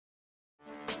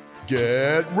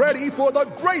Get ready for the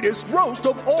greatest roast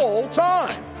of all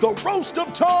time, the Roast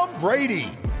of Tom Brady,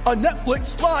 a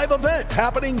Netflix live event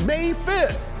happening May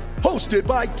 5th. Hosted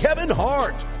by Kevin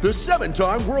Hart, the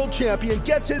 7-time world champion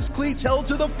gets his cleats held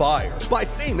to the fire by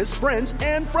famous friends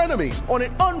and frenemies on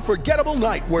an unforgettable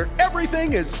night where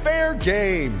everything is fair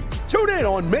game. Tune in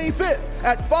on May 5th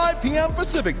at 5 p.m.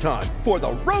 Pacific time for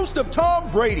the Roast of Tom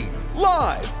Brady,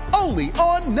 live only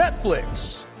on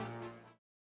Netflix.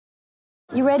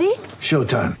 You ready?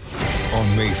 Showtime.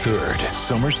 On May 3rd,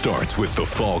 summer starts with The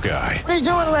Fall Guy. Let's do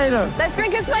it later. Let's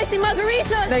drink a spicy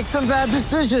margarita. Make some bad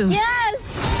decisions. Yes!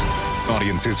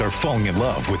 Audiences are falling in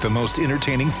love with the most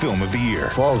entertaining film of the year.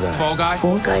 Fall Guy. Fall Guy?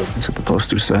 Fall guy. That's what the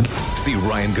poster said. See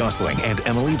Ryan Gosling and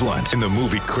Emily Blunt in the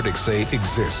movie critics say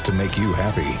exists to make you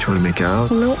happy. Trying to make it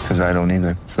out? Nope. Because I don't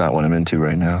either. It's not what I'm into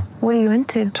right now. What are you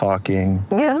into? Talking.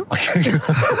 Yeah.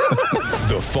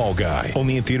 The Fall Guy.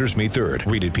 Only in theaters May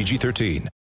 3rd. Rated PG-13.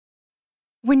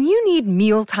 When you need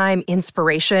mealtime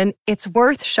inspiration, it's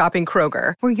worth shopping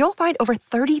Kroger, where you'll find over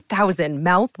 30,000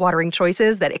 mouth-watering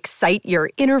choices that excite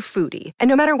your inner foodie. And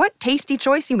no matter what tasty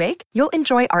choice you make, you'll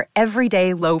enjoy our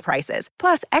everyday low prices,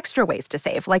 plus extra ways to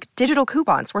save, like digital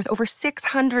coupons worth over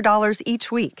 $600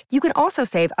 each week. You can also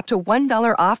save up to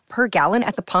 $1 off per gallon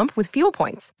at the pump with fuel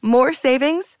points. More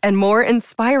savings and more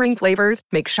inspiring flavors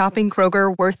make shopping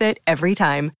Kroger worth it every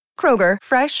time. Kroger,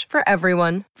 fresh for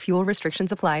everyone. Fuel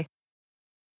restrictions apply.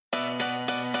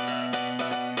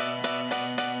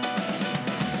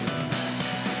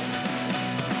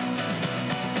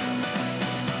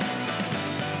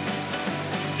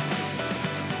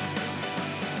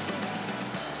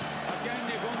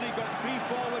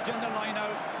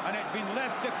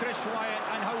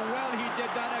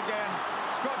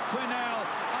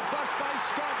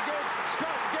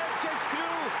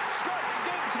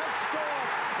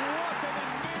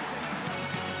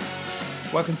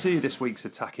 Welcome to this week's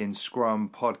Attacking Scrum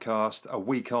podcast, a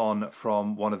week on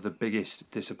from one of the biggest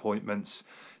disappointments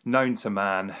known to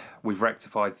man. We've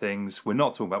rectified things. We're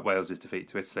not talking about Wales' defeat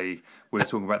to Italy. We're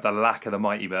talking about the lack of the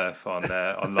mighty Murph on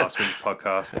last week's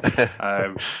podcast.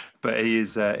 But he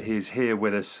is here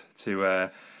with us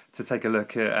to take a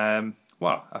look at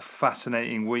a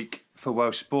fascinating week for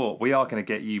Welsh sport. We are going to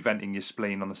get you venting your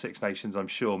spleen on the Six Nations, I'm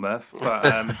sure, Murph.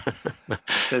 But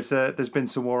there's been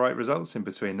some all right results in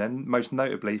between then, most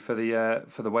notably for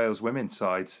the Wales women's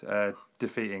side,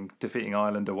 defeating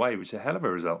Ireland away, which is a hell of a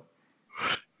result.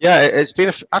 Yeah, it's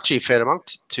been actually a fair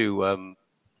amount to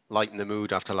lighten the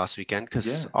mood after last weekend,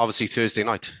 because obviously Thursday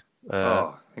night.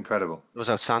 Incredible! It was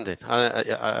outstanding.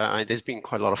 There's been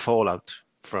quite a lot of fallout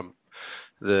from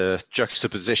the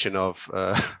juxtaposition of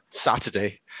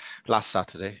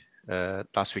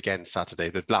last weekend Saturday,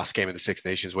 the last game of the Six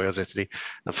Nations, Wales, Italy,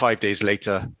 and 5 days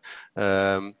later,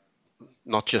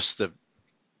 not just the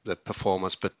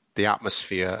performance, but the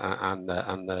atmosphere and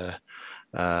the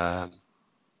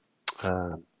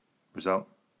result,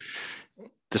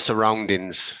 the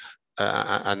surroundings,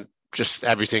 and just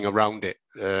everything around it.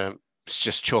 It's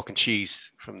just chalk and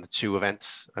cheese from the two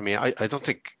events. I mean, I don't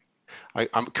think.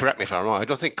 Correct me if I'm wrong. I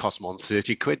don't think it costs more than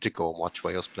 £30 to go and watch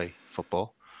Wales play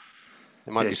football.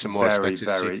 There might be some more expensive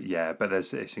seats. Yeah, but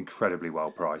it's incredibly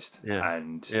well priced. Yeah,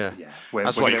 and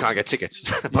that's why you can't get tickets.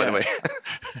 By the way,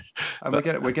 and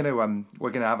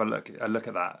we're gonna have a look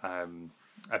at that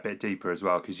a bit deeper as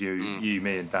well, because you,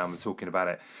 me, and Dan were talking about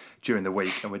it during the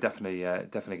week, and we're definitely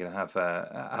going to have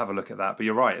a look at that. But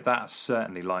you're right, that's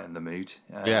certainly lightened the mood.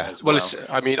 As well.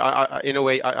 In a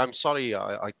way, I'm sorry,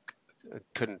 I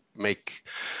couldn't make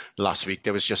last week.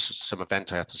 There was just some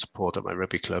event I had to support at my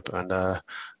rugby club, and I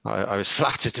was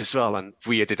flattered as well, and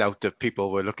weirded out that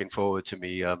people were looking forward to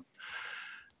me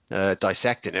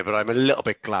dissecting it. But I'm a little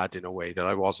bit glad in a way that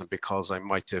I wasn't, because I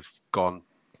might have gone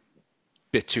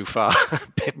a bit too far,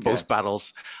 both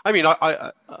battles. I mean,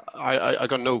 I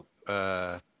got no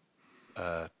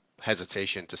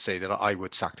hesitation to say that I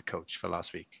would sack the coach for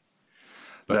last week.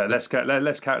 But let's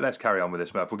carry on with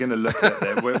this, Murph. We're going to look at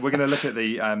we're going to look at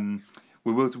the.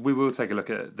 We will take a look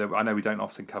at the. I know we don't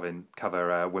often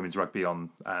cover women's rugby on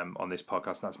this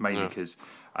podcast. And that's mainly because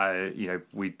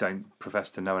we don't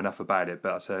profess to know enough about it.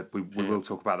 But we will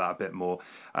talk about that a bit more.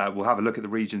 We'll have a look at the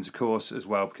regions, of course, as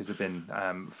well, because they've been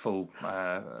full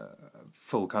kind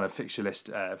of fixture list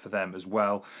for them as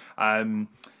well. And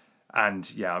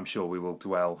I'm sure we will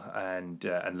dwell and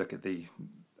look at the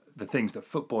things that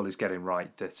football is getting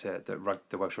right that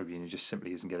the Welsh Rugby Union just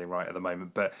simply isn't getting right at the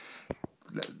moment. But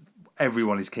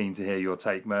everyone is keen to hear your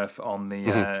take, Murph, on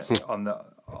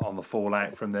the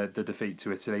fallout from the defeat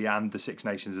to Italy and the Six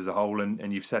Nations as a whole.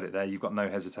 And you've said it there. You've got no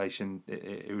hesitation.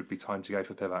 It would be time to go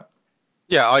for Pivac.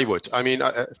 Yeah, I would. I mean,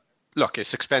 look,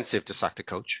 it's expensive to sack the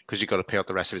coach because you've got to pay out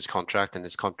the rest of his contract, and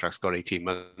his contract's got 18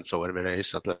 months or whatever it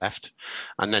is left.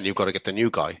 And then you've got to get the new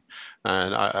guy.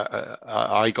 And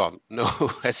I got no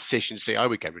hesitation to say I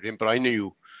would get rid of him, but I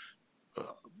knew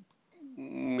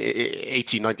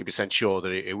 80-90% sure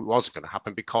that it wasn't going to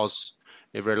happen because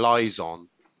it relies on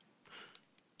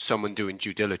someone doing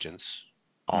due diligence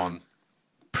on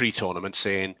pre-tournament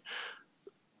saying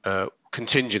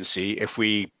contingency, if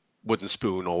we wooden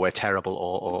spoon or we're terrible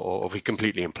or if we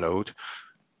completely implode,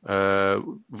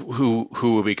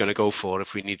 who are we going to go for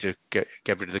if we need to get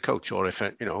rid of the coach, or if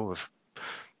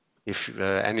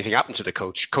anything happened to the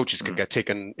coaches could get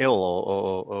taken ill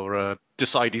or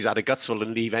decide he's had a gutsful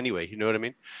and leave anyway, you know what I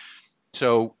mean?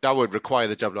 So that would require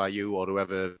the WIU or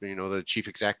whoever, the chief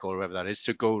exec or whoever that is,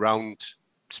 to go around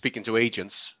speaking to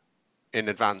agents in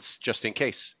advance just in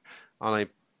case. And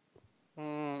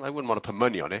I wouldn't want to put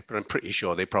money on it, but I'm pretty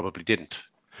sure they probably didn't.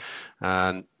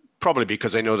 And probably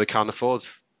because they know they can't afford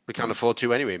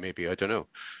to anyway, maybe, I don't know.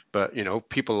 But,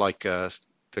 people like the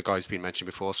guy's been mentioned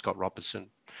before, Scott Robertson.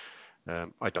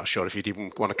 I'm not sure if he'd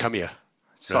even want to come here.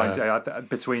 Signed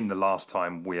between the last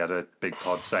time we had a big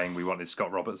pod saying we wanted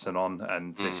Scott Robertson on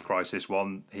and this crisis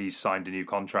one, he's signed a new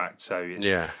contract. So it's,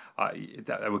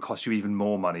 that would cost you even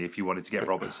more money if you wanted to get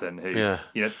Robertson. Who,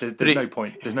 there's no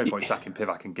point sacking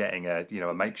Pivac and getting a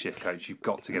makeshift coach. You've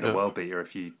got to get a world beater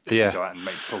if you go out and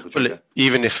pull the trigger. Well,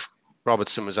 even if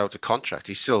Robertson was out of contract,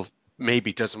 he still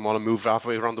maybe doesn't want to move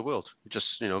halfway around the world.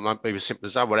 Just maybe as simple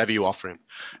as that. Whatever you offer him,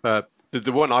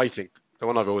 the one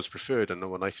I've always preferred and the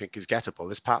one I think is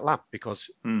gettable is Pat Lam, because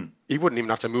he wouldn't even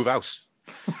have to move house.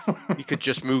 He could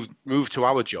just move to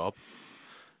our job.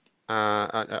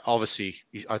 Obviously,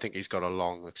 I think he's got a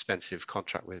long, expensive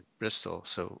contract with Bristol,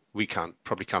 so we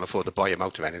probably can't afford to buy him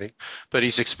out of anything. But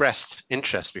he's expressed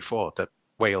interest before that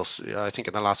Wales, I think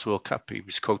in the last World Cup, he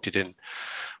was quoted in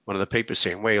one of the papers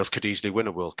saying Wales could easily win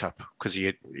a World Cup because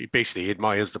he basically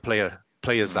admires the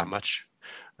players that much.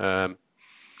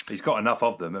 He's got enough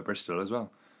of them at Bristol as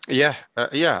well. Yeah.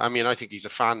 I mean, I think he's a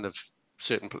fan of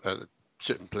certain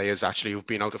players actually who've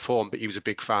been out of form, but he was a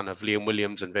big fan of Liam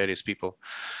Williams and various people.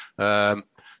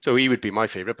 So he would be my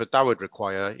favourite, but that would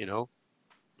require,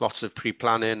 lots of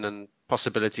pre-planning and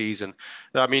possibilities. And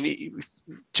I mean,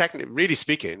 really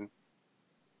speaking,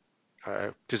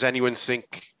 does anyone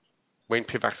think Wayne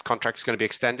Pivac's contract is going to be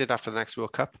extended after the next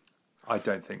World Cup? I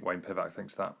don't think Wayne Pivac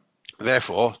thinks that.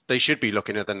 Therefore, they should be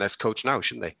looking at the next coach now,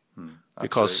 shouldn't they?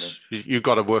 Because you've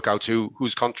got to work out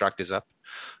whose contract is up.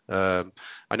 I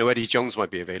know Eddie Jones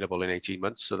might be available in 18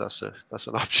 months, so that's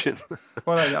an option.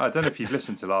 Well, I don't know if you've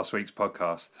listened to last week's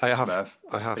podcast. I have. Merv.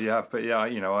 I have. But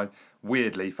I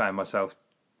weirdly found myself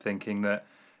thinking that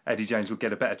Eddie Jones would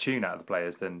get a better tune out of the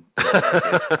players than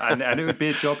and it would be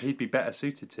a job he'd be better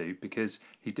suited to, because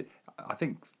I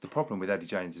think the problem with Eddie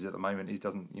Jones is at the moment he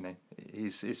doesn't,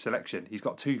 his selection, he's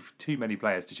got too many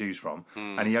players to choose from,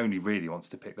 and he only really wants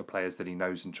to pick the players that he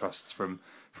knows and trusts from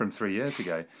 3 years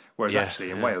ago. Whereas actually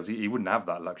in Wales he wouldn't have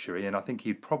that luxury, and I think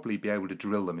he'd probably be able to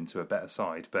drill them into a better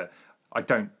side. But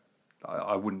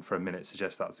I wouldn't for a minute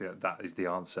suggest that is the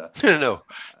answer. No,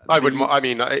 I wouldn't. I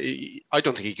mean, I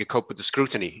don't think he could cope with the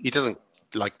scrutiny. He doesn't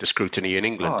like the scrutiny in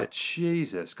England. Oh,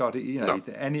 Jesus, God! No.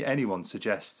 Anyone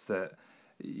suggests that.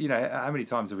 How many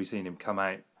times have we seen him come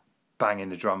out banging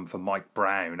the drum for Mike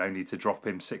Brown, only to drop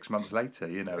him 6 months later?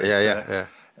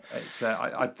 It's.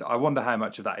 I wonder how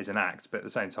much of that is an act, but at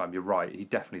the same time, you're right. He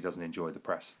definitely doesn't enjoy the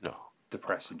press. No, the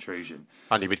press intrusion,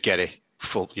 and he would get it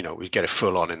full. We'd get it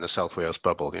full on in the South Wales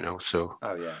bubble. So.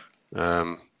 Oh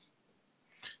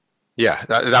yeah.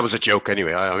 That was a joke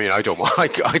anyway. I mean, I don't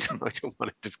want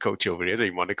him to coach over here. I don't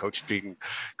even want to coach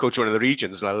one of the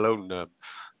regions, let alone the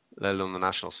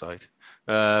national side.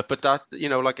 But that,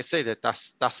 like I say,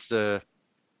 that's the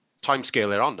time scale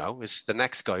they're on now. Is the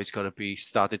next guy's got to be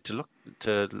started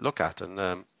to look at.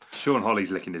 And Sean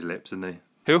Holly's licking his lips, isn't he?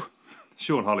 Who?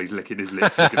 Sean Holly's licking his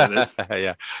lips looking at this.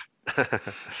 Yeah.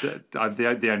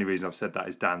 The only reason I've said that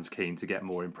is Dan's keen to get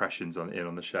more impressions on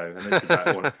the show, and this is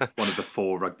about one of the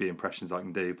 4 rugby impressions I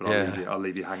can do. But I'll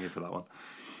leave you hanging for that one.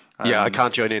 I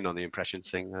can't join in on the impressions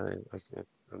thing.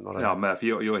 Murph,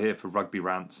 you're here for rugby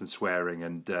rants and swearing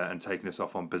and taking us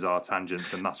off on bizarre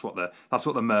tangents, and that's what the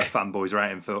Murph fanboys are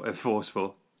out in force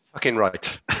for. Fucking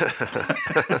right.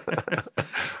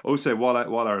 Also,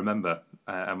 while I remember,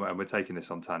 and we're taking this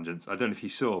on tangents, I don't know if you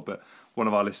saw, but one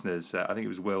of our listeners, I think it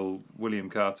was William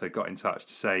Carter, got in touch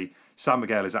to say San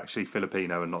Miguel is actually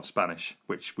Filipino and not Spanish,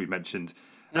 which we mentioned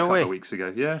a couple of weeks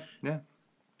ago. Yeah.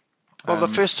 Well, the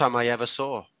first time I ever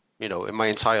saw, in my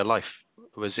entire life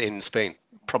was in Spain,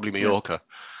 probably Mallorca,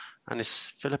 and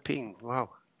it's Philippine.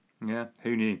 Wow. Yeah,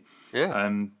 who knew?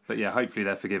 Yeah. But yeah, hopefully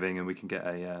they're forgiving and we can get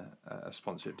a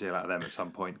sponsorship deal out of them at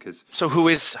some point. Because So who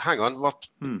is? Hang on,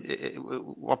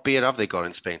 what beer have they got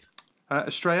in Spain?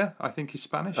 Estrella, I think, is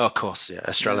Spanish. Oh, of course, yeah,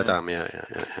 Estrella Damm, yeah.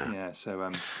 Yeah, so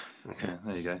yeah,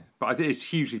 there you go. But I think it's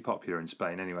hugely popular in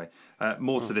Spain anyway.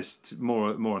 More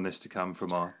on this to come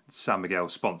from our San Miguel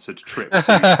sponsored trip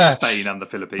to Spain and the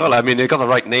Philippines. Well, I mean, they've got the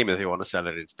right name if they want to sell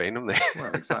it in Spain, haven't they?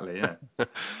 Well, exactly, yeah.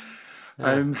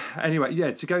 Anyway,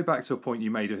 yeah, to go back to a point you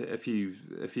made a few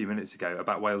minutes ago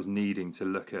about Wales needing to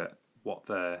look at what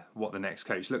the next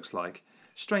coach looks like.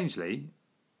 Strangely,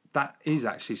 that is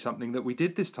actually something that we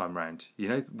did this time round. You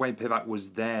know, Wayne Pivac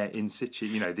was there in situ.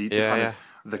 You know,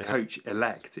 the coach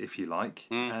elect, if you like,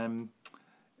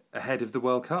 ahead of the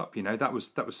World Cup. You know, that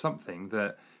was something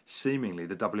that seemingly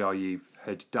the WRU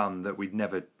had done that we'd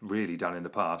never really done in the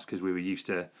past, because we were used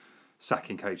to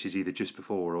sacking coaches either just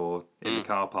before or in the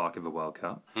car park of a World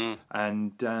Cup,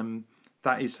 and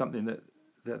that is something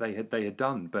that they had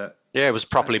done. But yeah, it was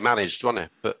properly managed, wasn't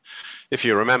it? But if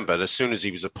you remember, as soon as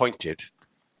he was appointed,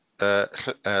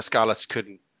 Scarlets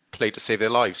couldn't play to save their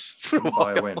lives for a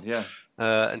while, by a win, yeah,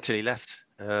 until he left.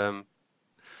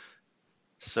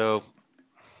 So,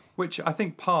 which I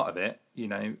think part of it, you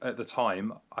know, at the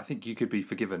time, I think you could be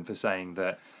forgiven for saying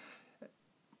that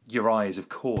your eye is, of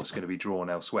course, going to be drawn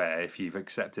elsewhere if you've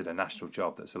accepted a national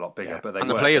job that's a lot bigger. But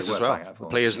the players as well. The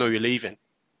players know you're leaving,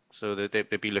 so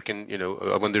they'd be looking, you know,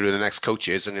 I wonder who the next coach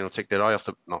is, and, you know, take their eye off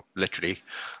not literally,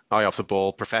 eye off the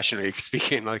ball, professionally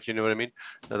speaking, like, you know what I mean?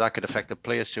 So that could affect the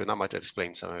players too, and that might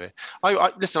explain some of it.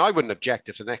 Listen, I wouldn't object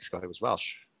if the next guy was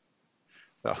Welsh.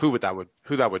 Who that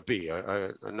would be? I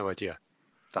have no idea.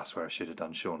 That's where I should have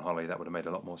done Sean Holly. That would have made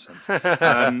a lot more sense.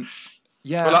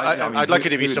 Yeah, well, I'd like it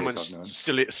to be someone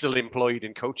still employed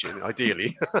in coaching,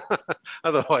 ideally.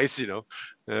 Otherwise, you know,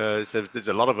 there's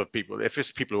a lot of people. If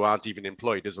it's people who aren't even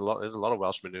employed, there's a lot of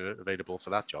Welshmen available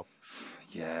for that job.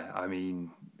 Yeah, I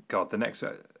mean, God, the next.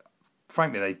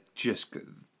 Frankly, they just,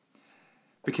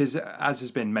 because as has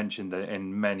been mentioned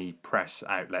in many press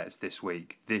outlets this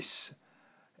week, this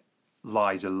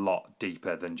lies a lot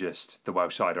deeper than just the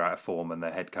Welsh side are out of form and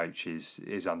their head coach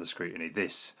is under scrutiny.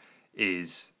 This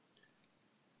is,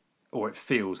 or it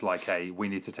feels like we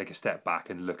need to take a step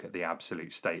back and look at the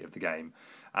absolute state of the game.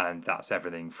 And that's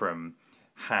everything from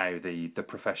how the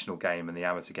professional game and the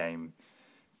amateur game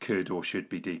could or should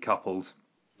be decoupled.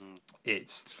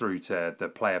 It's through to the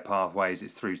player pathways.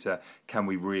 It's through to, can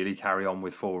we really carry on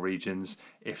with 4 regions?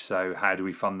 If so, how do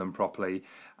we fund them properly?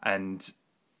 And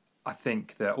I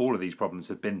think that all of these problems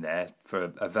have been there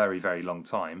for a very, very long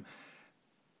time.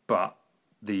 But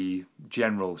the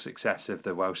general success of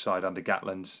the Welsh side under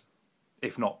Gatland,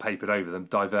 if not papered over them,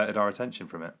 diverted our attention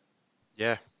from it.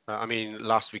 Yeah, I mean,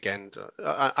 last weekend,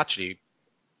 actually,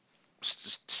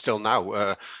 still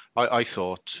now, I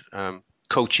thought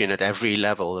coaching at every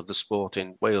level of the sport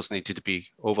in Wales needed to be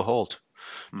overhauled,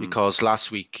 because last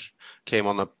week came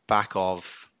on the back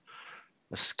of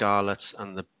the Scarlets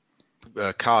and the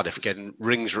Cardiff getting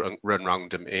rings run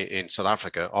around them in South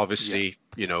Africa. Obviously,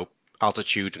 you know,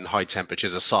 altitude and high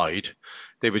temperatures aside,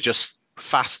 they were just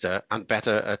faster and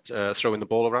better at throwing the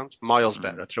ball around, miles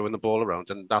better at throwing the ball around.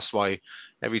 And that's why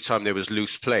every time there was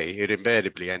loose play, it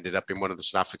invariably ended up in one of the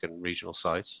South African regional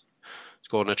sides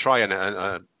scoring a try. And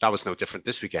that was no different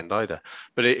this weekend either.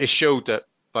 But it showed that,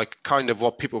 like, kind of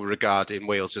what people regard in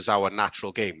Wales as our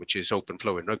natural game, which is open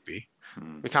flowing rugby,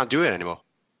 we can't do it anymore.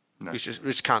 No. We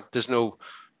just can't. There's no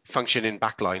functioning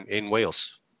backline in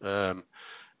Wales.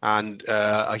 And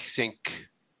I think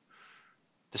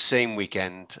the same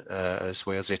weekend as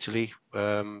Wales-Italy,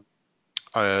 the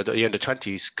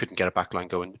under-20s couldn't get a backline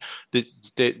going.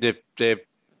 The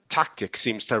tactic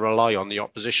seems to rely on the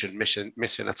opposition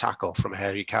missing a tackle from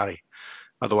Harry Carey.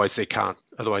 Otherwise they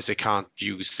can't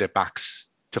use their backs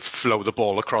to flow the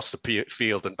ball across the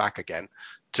field and back again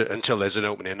until there's an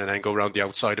opening, and then go around the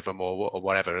outside of them or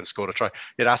whatever and score a try.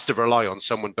 It has to rely on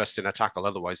someone busting a tackle.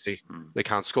 Otherwise they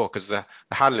can't score, because the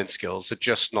handling skills are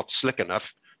just not slick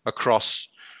enough across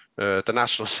the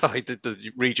national side,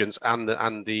 the regions and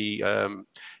the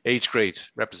age grade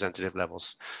representative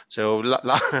levels. So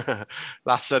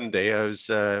last Sunday I was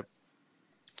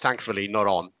thankfully not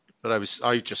on, but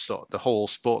I just thought the whole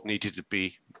sport needed to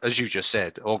be, as you just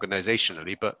said,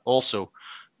 organisationally, but also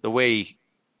the way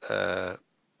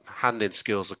handling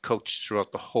skills are coached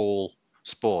throughout the whole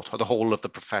sport, or the whole of the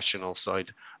professional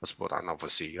side of sport. And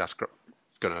obviously that's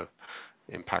going to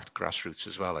impact grassroots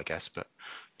as well, I guess, but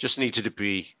just needed to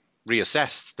be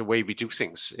reassessed, the way we do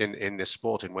things in this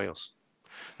sport in Wales.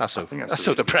 That's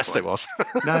so depressed I was.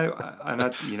 No,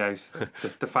 and you know,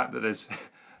 the fact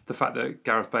that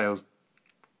Gareth Bale's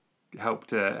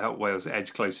help Wales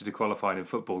edge closer to qualifying in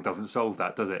football doesn't solve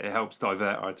that, does it? It helps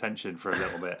divert our attention for a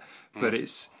little bit, but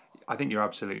I think you're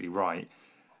absolutely right.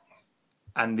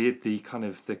 And the kind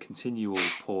of the continual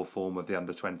poor form of the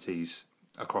under-20s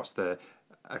across the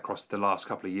last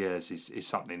couple of years is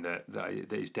something that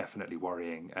is definitely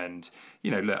worrying. And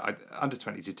look,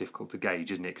 under-20s is difficult to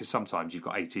gauge, isn't it? Because sometimes you've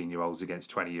got 18-year-olds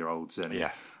against 20-year-olds,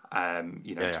 and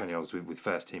 20-year-olds with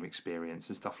first team experience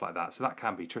and stuff like that. So that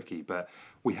can be tricky. But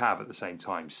we have at the same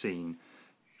time seen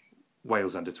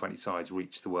Wales under-20 sides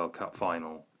reach the World Cup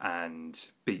final and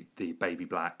beat the Baby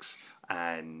Blacks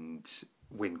and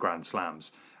win Grand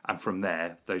Slams. And from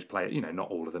there, those players, not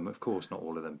all of them, of course, not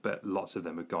all of them, but lots of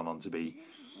them have gone on to be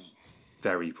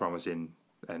very promising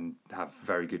and have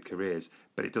very good careers.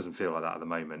 But it doesn't feel like that at the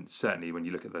moment. Certainly when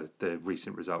you look at the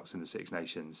recent results in the Six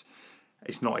Nations,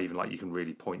 it's not even like you can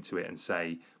really point to it and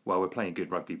say, well, we're playing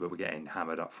good rugby, but we're getting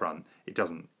hammered up front. It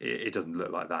doesn't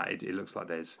look like that. It looks like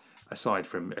there's, aside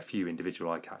from a few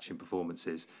individual eye-catching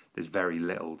performances, there's very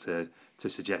little to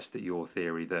suggest that your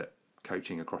theory that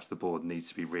coaching across the board needs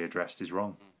to be readdressed is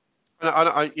wrong.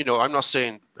 I'm not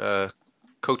saying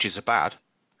coaches are bad.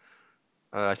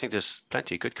 I think there's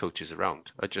plenty of good coaches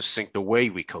around. I just think the way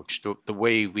we coach, the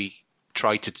way we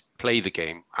try to play the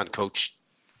game and coach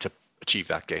to achieve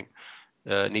that game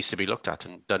needs to be looked at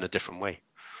and done a different way.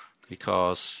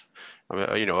 Because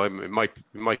it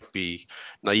might be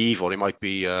naive, or it might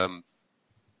be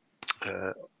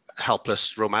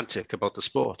helpless romantic about the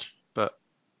sport, but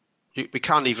we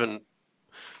can't even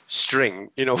string,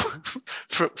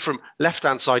 from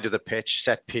left-hand side of the pitch,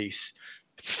 set piece,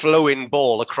 flowing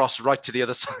ball across right to the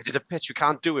other side of the pitch. We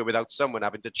can't do it without someone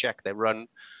having to check their run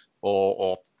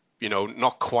or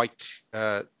not quite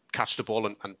catch the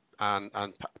ball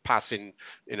and pass in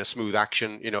a smooth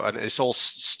action, and it's all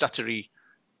stuttery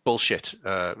bullshit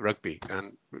rugby.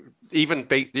 And even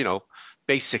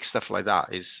basic stuff like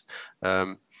that is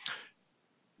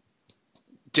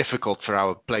difficult for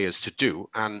our players to do,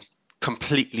 and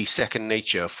completely second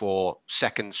nature for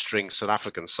second string South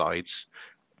African sides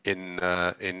in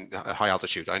high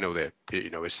altitude. I know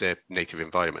it's their native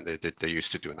environment. They're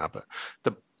used to doing that,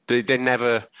 but they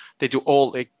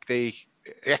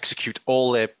execute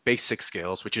all their basic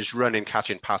skills, which is running,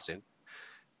 catching, passing,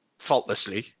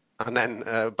 faultlessly, and then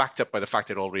backed up by the fact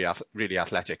they're all really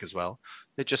athletic as well.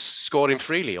 They're just scoring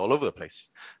freely all over the place.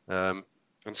 And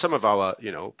some of our,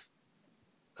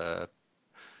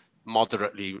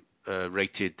 moderately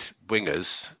rated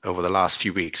wingers over the last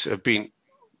few weeks have been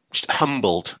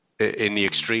humbled in the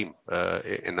extreme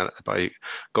by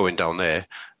going down there.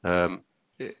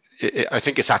 I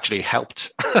think it's actually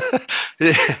helped.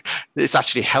 It's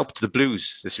actually helped the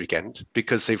Blues this weekend,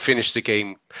 because they finished the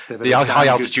game, the high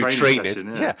altitude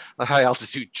training. The high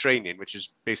altitude training, which is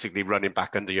basically running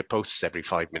back under your posts every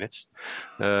 5 minutes.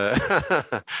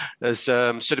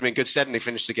 Stood them in good stead, and they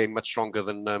finished the game much stronger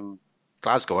than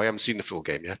Glasgow. I haven't seen the full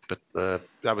game yet, but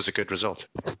that was a good result.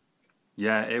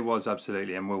 Yeah, it was,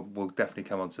 absolutely, and we'll definitely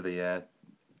come on to the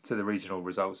regional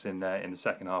results in the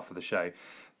second half of the show.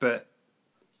 But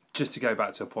just to go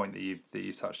back to a point that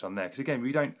you've touched on there, because again,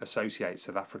 we don't associate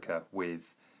South Africa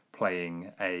with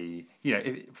playing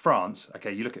France.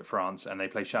 Okay, you look at France and they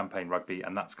play champagne rugby,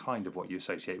 and that's kind of what you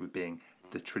associate with being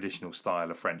the traditional style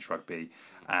of French rugby.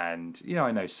 And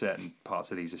I know certain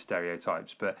parts of these are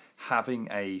stereotypes, but having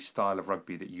a style of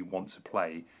rugby that you want to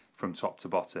play from top to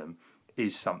bottom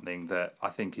is something that I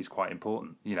think is quite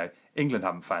important. England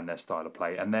haven't found their style of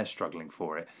play, and they're struggling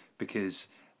for it because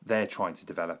they're trying to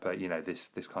develop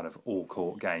this kind of all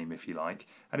court game, if you like,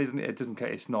 and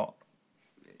it's not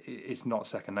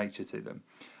second nature to them.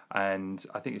 And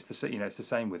I think it's the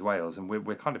same with Wales, and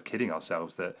we're kind of kidding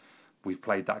ourselves that we've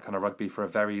played that kind of rugby for a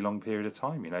very long period of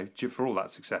time. For all that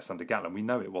success under Gatland, we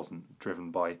know it wasn't driven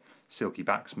by silky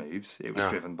backs moves. It was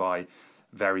driven by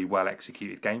very well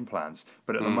executed game plans.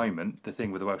 But at the moment, the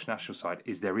thing with the Welsh national side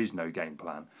is there is no game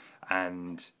plan,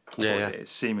 and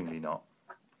it's seemingly not.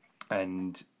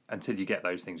 And until you get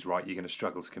those things right, you're going to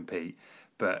struggle to compete.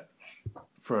 But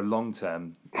for a long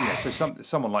term, so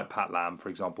someone like Pat Lam, for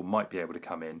example, might be able to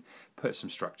come in, put some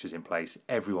structures in place.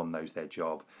 Everyone knows their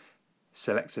job.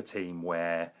 Selects a team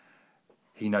where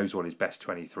he knows what his best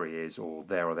 23 is, or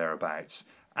thereabouts,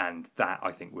 and that,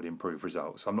 I think, would improve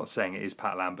results. I'm not saying it is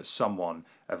Pat Lam, but someone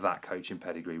of that coaching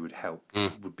pedigree would help,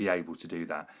 would be able to do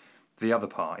that. The other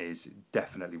part is it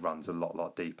definitely runs a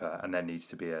lot deeper, and there needs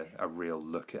to be a real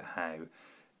look at how,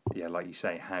 like you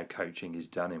say, how coaching is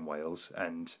done in Wales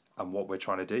and what we're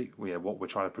trying to do, what we're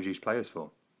trying to produce players for.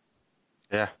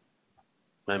 Yeah.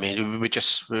 I mean, we're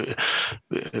just not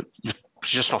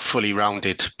fully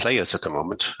rounded players at the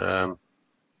moment.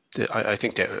 I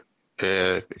think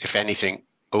if anything,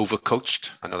 overcoached.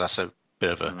 I know that's a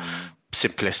bit of a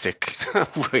simplistic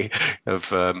way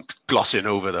of glossing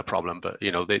over the problem, but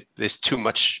there's too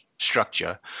much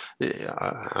structure.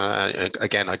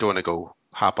 Again, I don't want to go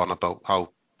harp on about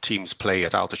how teams play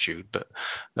at altitude, but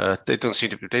they don't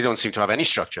seem to have any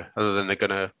structure other than they're going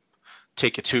to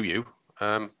take it to you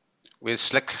with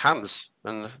slick hands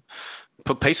and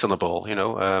put pace on the ball.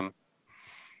 And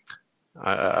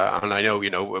I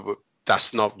know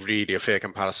that's not really a fair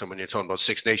comparison when you're talking about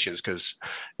Six Nations, because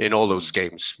in all those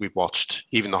games we've watched,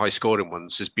 even the high scoring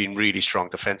ones, there's been really strong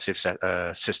defensive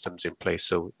systems in place.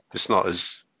 So it's not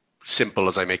as simple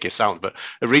as I make it sound, but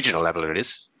at regional level it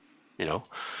is.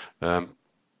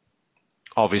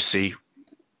 Obviously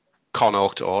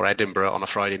Connacht or Edinburgh on a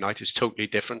Friday night is totally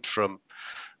different from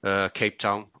Cape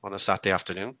Town on a Saturday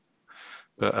afternoon,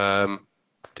 but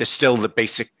there's still the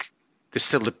basic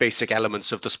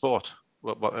elements of the sport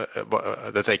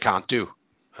that they can't do.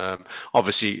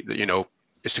 Obviously,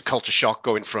 it's a culture shock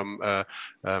going from a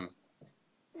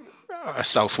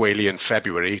South Walian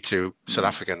February to South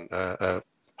African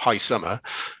high summer,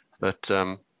 but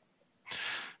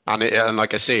and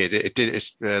like I say,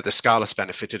 the Scarlets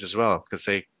benefited as well, because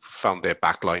they found their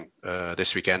backline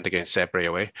this weekend against Zebre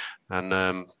away,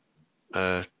 and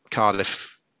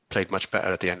Cardiff played much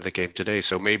better at the end of the game today.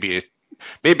 So maybe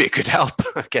it could help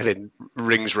getting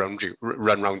rings run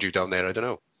round you down there. I don't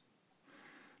know.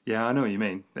 Yeah, I know what you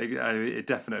mean. It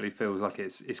definitely feels like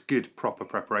it's good proper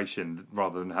preparation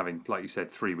rather than having, like you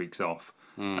said, 3 weeks off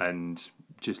and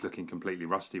just looking completely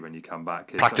rusty when you come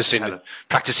back.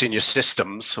 Practicing your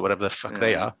systems or whatever the fuck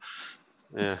they are.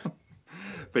 Yeah.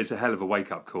 But it's a hell of a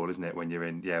wake-up call, isn't it, when you're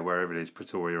in, wherever it is,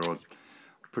 Pretoria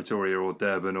or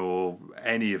Durban or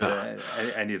any of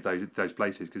those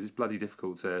places, because it's bloody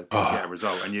difficult to get a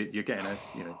result, and you're getting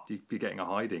a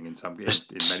hiding in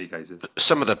many cases.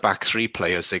 Some of the back three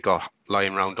players they got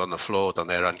lying around on the floor down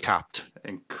there uncapped.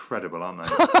 Incredible, aren't they?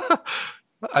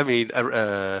 I mean,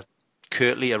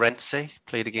 Kurtley Arendse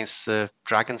played against the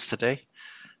Dragons today.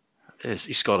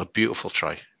 He scored a beautiful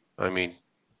try. I mean,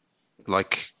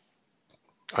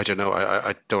 I don't know.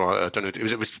 I don't know.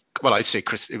 It was well, I'd say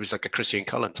it was like a Christian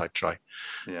Cullen type try.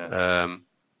 Yeah.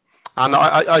 And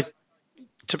I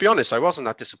to be honest, I wasn't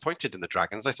that disappointed in the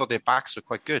Dragons. I thought their backs were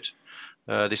quite good.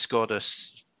 They scored a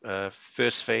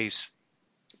first phase.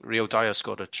 Rio Dyer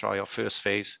scored a try off first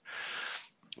phase,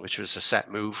 which was a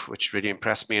set move, which really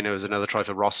impressed me. And there was another try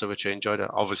for Rossa, which I enjoyed.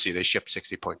 Obviously, they shipped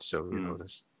 60 points, so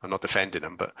I'm not defending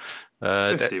them, but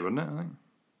 50, wasn't it? I think.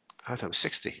 I thought it was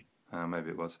 60. Maybe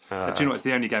it was. Do you know what? It's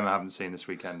the only game I haven't seen this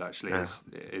weekend. Actually,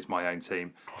 is my own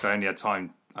team. So I only had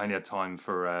time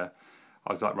for.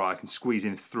 I was like, right, I can squeeze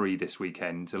in 3 this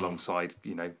weekend alongside,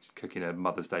 cooking a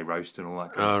Mother's Day roast and all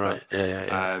that kind of stuff. Right.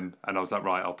 Yeah. And I was like,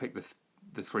 right, I'll pick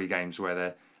the 3 games where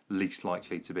they're least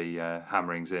likely to be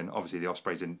hammerings in. Obviously, the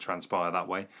Ospreys didn't transpire that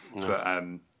way,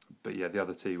 but yeah, the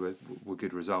other 2 were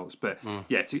good results. But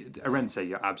yeah, to Arendse,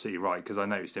 you're absolutely right, because I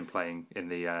noticed him playing in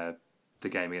the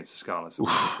game against the Scarlets the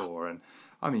week before, and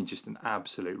I mean, just an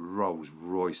absolute Rolls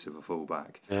Royce of a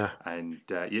fullback. Yeah, and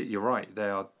you're right.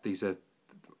 These are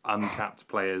uncapped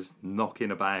players knocking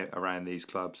about around these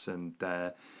clubs, and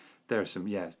there are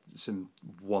some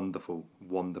wonderful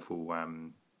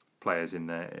players in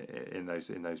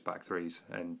those back threes.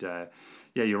 And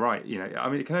you're right. I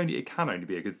mean, it can only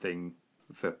be a good thing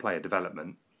for player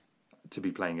development to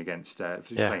be playing against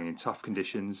playing in tough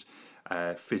conditions.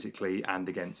 Physically and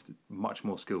against much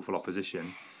more skillful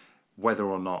opposition, whether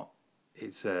or not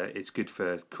it's good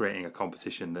for creating a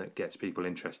competition that gets people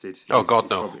interested. Oh God,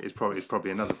 no! It's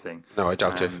probably another thing. No, I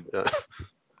doubt it.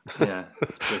 Yeah,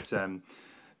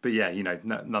 but yeah,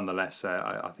 nonetheless,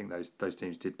 I think those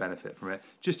teams did benefit from it.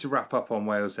 Just to wrap up on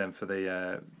Wales then for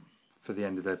the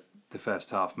end of the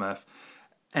first half, Murph.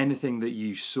 Anything that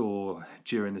you saw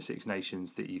during the Six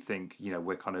Nations that you think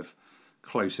we're kind of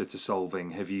closer to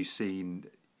solving? Have you seen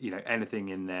anything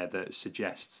in there that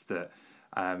suggests that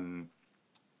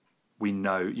we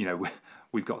know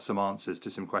we've got some answers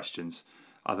to some questions,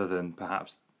 other than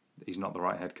perhaps he's not the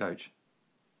right head coach?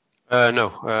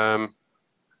 No,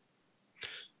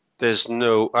 there's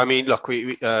no. I mean, look,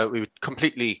 we were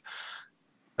completely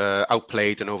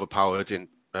outplayed and overpowered in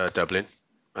Dublin,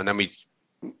 and then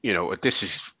this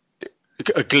is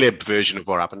a glib version of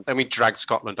what happened. Then we dragged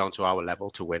Scotland down to our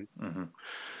level to win. Mm-hmm.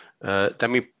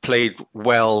 Then we played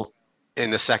well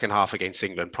in the second half against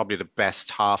England, probably the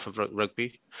best half of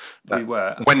rugby. We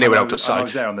were. When they were out of sight. I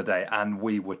was there on the day, and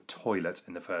we were toilet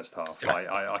in the first half. Yeah.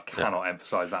 I cannot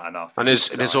emphasise that enough. And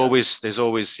there's always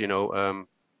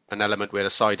an element where the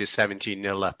side is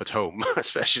 17-0 up at home,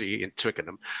 especially in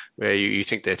Twickenham, where you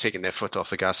think they're taking their foot off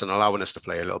the gas and allowing us to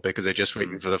play a little bit because they're just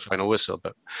waiting for the final whistle.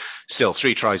 But still,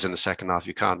 3 tries in the second half,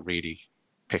 you can't really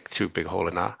pick too big a hole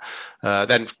in that.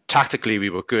 Then tactically, we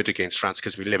were good against France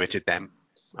because we limited them,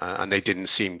 and they didn't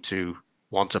seem to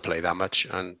want to play that much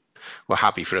and were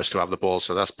happy for us to have the ball.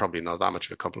 So that's probably not that much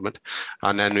of a compliment.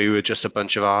 And then we were just a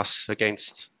bunch of arse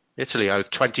against Italy. I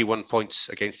had 21 points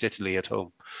against Italy at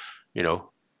home,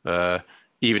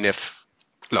 even if,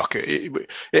 look,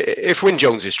 if Wyn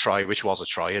Jones's try, which was a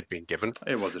try, had been given,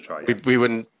 it was a try. Yeah. We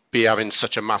wouldn't be having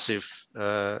such a massive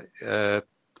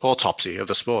autopsy of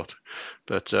the sport.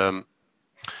 But it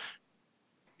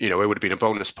would have been a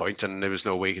bonus point, and there was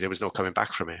no coming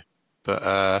back from it.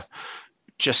 But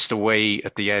just the way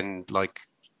at the end, like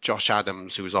Josh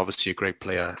Adams, who was obviously a great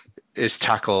player, his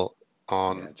tackle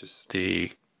on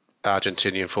the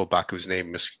Argentinian fullback whose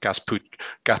name is Gaspacho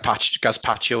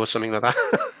or something like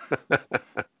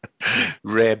that.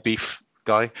 Rare beef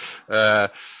guy.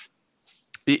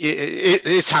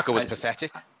 His tackle was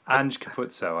pathetic. Ange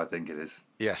Capuzzo, I think it is.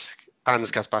 Yes,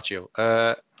 Ange Gaspacho.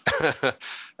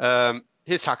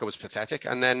 His tackle was pathetic.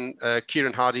 And then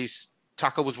Kieran Hardy's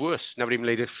tackle was worse. Never even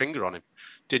laid a finger on him.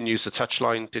 Didn't use the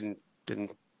touchline. Didn't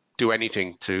do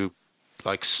anything to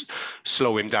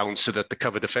slow him down so that the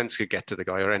cover defense could get to the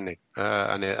guy or anything.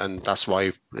 And that's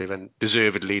why they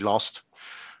deservedly lost.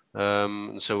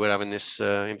 So we're having this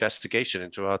investigation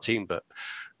into our team. But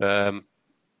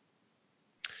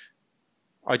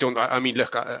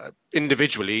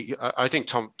individually, I think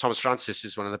Thomas Francis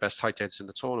is one of the best tight ends in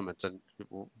the tournament, and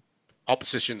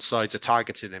opposition sides are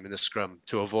targeting him in the scrum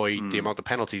to avoid the amount of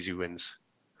penalties he wins.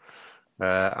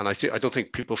 And I don't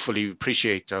think people fully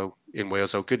appreciate in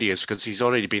Wales how good he is, because he's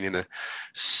already been in a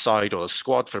side or a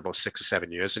squad for about 6 or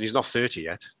 7 years, and he's not 30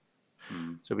 yet.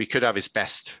 So we could have his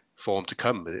best form to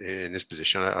come in this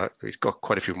position. He's got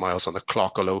quite a few miles on the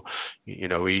clock, although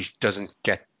he doesn't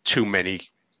get too many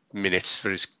minutes for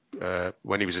his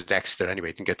when he was at Dexter anyway.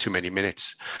 He didn't get too many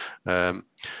minutes, but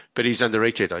he's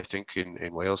underrated, I think,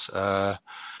 in Wales.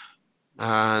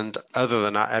 And other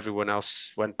than that, everyone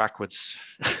else went backwards.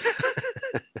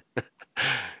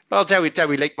 Well,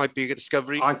 Dewi Lake might be a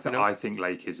discovery. I think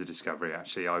Lake is a discovery.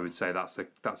 Actually, I would say that's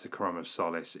a crumb of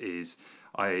solace.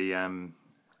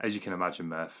 As you can imagine,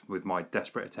 Murph, with my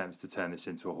desperate attempts to turn this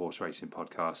into a horse racing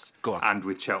podcast, and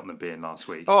with Cheltenham being last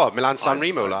week. Oh, Milan-San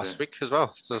Remo last week as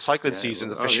well. So the cycling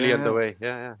season's officially underway.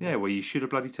 Yeah. Yeah, well, you should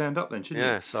have bloody turned up then, shouldn't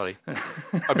you? Yeah, sorry.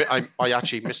 I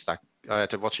actually missed that. I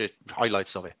had to watch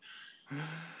highlights of it.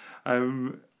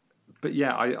 But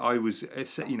yeah, I was.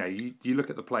 You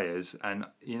look at the players, and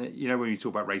when you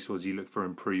talk about racehorses, you look for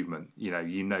improvement.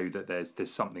 You know that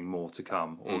there's something more to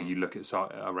come, or you look at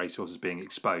a racehorse as being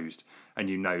exposed, and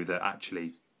you know that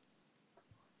actually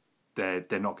they're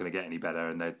not going to get any better,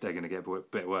 and they're going to get a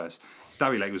bit worse.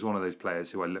 Dewi Lake was one of those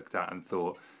players who I looked at and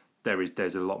thought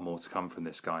there's a lot more to come from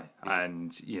this guy,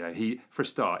 and he, for a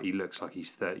start, he looks like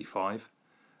he's 35.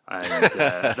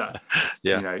 And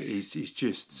he's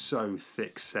just so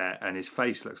thick set, and his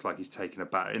face looks like he's taken a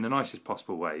batter in the nicest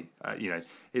possible way.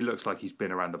 It looks like he's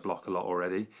been around the block a lot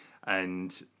already,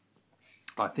 and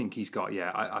I think he's got.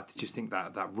 I just think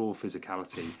that raw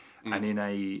physicality, and in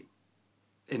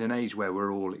an age where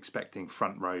we're all expecting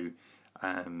front row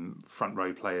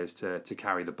players to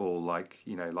carry the ball like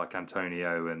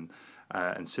Antonio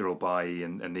and Cyril Bailly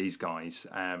and these guys.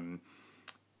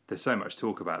 There's so much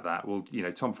talk about that. Well,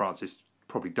 Tom Francis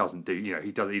probably doesn't do.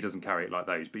 He doesn't carry it like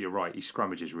those. But you're right, he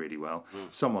scrummages really well.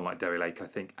 Someone like Dewi Lake, I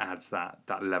think, adds that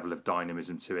level of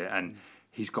dynamism to it, and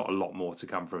he's got a lot more to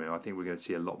come from him. I think we're going to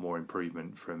see a lot more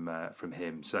improvement from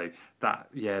him. So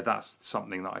that's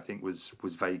something that I think was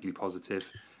vaguely positive.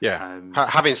 Yeah.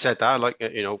 Having said that,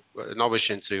 not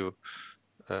wishing to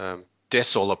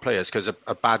diss all the players, because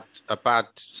a bad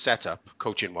setup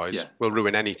coaching wise will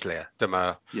ruin any player.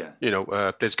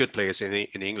 There's good players in the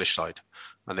English side,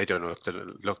 and they don't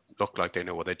look like they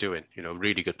know what they're doing.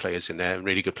 Really good players in there, and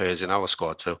really good players in our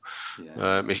squad. So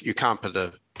you can't put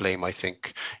the blame, I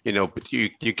think. But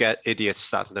you get idiots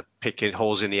starting to pick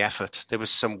holes in the effort. There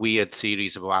was some weird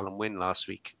theories about Alan Wynne last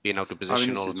week being out of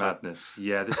position all the time. Madness.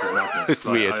 Yeah, this is madness. It's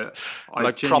weird.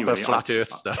 Proper flat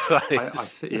earth stuff.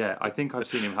 I think I've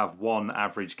seen him have one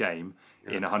average game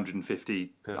in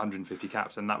 150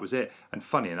 caps, and that was it. And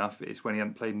funny enough, it's when he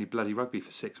hadn't played any bloody rugby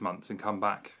for 6 months and come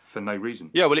back for no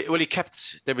reason. Yeah, well, he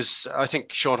kept. There was, I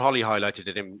think, Sean Holly highlighted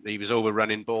it. He was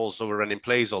overrunning balls, overrunning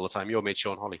plays all the time. Your mate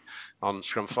Sean Holly on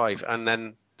Scrum 5, and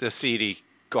then the theory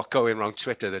got going around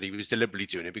Twitter that he was deliberately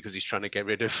doing it because he's trying to get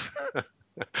rid of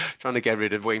trying to get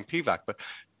rid of Wayne Pivac. But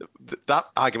that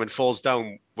argument falls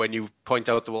down when you point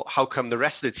out, well, how come the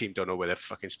rest of the team don't know where they're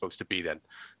fucking supposed to be then?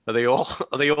 Are they all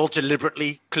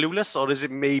deliberately clueless, or is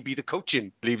it maybe the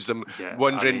coaching leaves them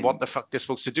wondering what the fuck they're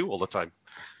supposed to do all the time?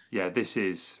 Yeah, this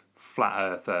is flat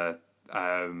earther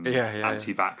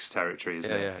anti-vax territory,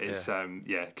 isn't it? It's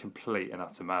complete and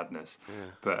utter madness.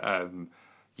 But I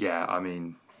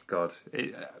mean, God,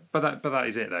 but that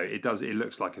is it though. It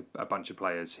looks like a bunch of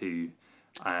players who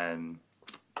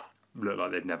look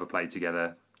like they've never played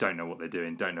together, don't know what they're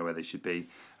doing, don't know where they should be.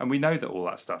 And we know that all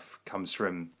that stuff comes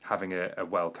from having a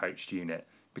well-coached unit,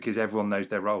 because everyone knows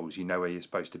their roles. You know where you're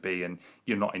supposed to be, and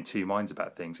you're not in two minds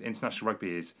about things. International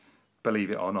rugby is,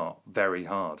 believe it or not, very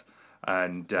hard,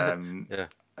 and it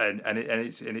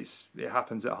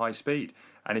happens at high speed.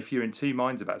 And if you're in two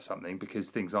minds about something because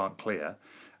things aren't clear,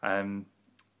 or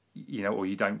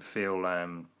you don't feel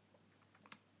like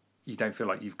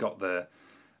you've got the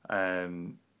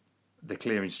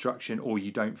clear instruction, or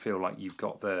you don't feel like you've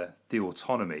got the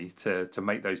autonomy to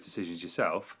make those decisions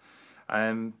yourself,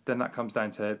 then that comes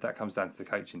down to the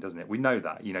coaching, doesn't it? We know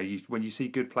that. When you see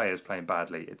good players playing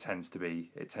badly, it tends to be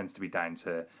down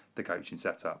to the coaching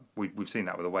setup. We've seen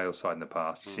that with the Wales side in the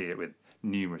past. You see it with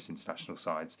numerous international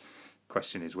sides.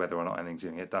 Question is whether or not anything's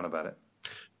going to get done about it.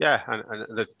 Yeah,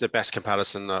 and the best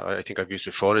comparison I think I've used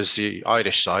before is the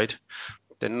Irish side.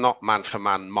 They're not man for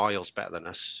man miles better than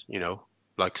us,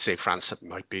 like say France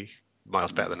might be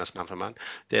miles better than us man for man.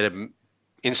 They're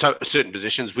in certain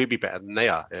positions we'd be better than they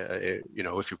are,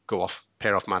 if you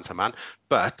pair off man for man.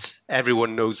 But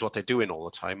everyone knows what they're doing all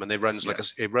the time, and it runs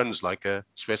like a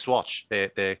Swiss watch.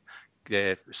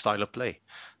 Their style of play.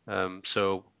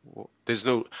 So there's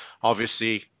no,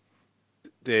 obviously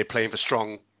they're playing for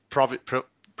strong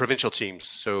provincial teams,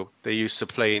 so they're used to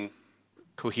playing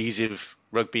cohesive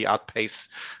rugby at pace,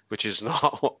 which is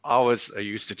not what ours are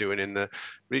used to doing in the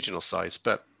regional sides.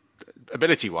 But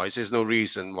ability-wise, there's no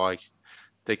reason why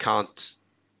they can't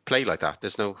play like that.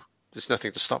 There's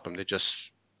nothing to stop them. They're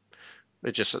just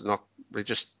not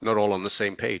all on the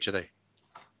same page, are they?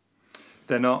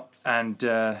 They're not, and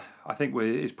I think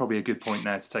it's probably a good point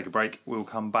now to take a break. We'll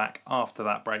come back after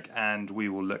that break, and we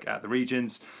will look at the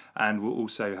regions, and we'll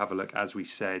also have a look, as we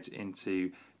said,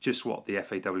 into just what the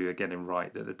FAW are getting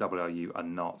right that the WRU are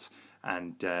not,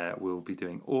 and we'll be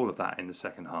doing all of that in the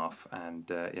second half. And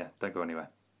don't go anywhere.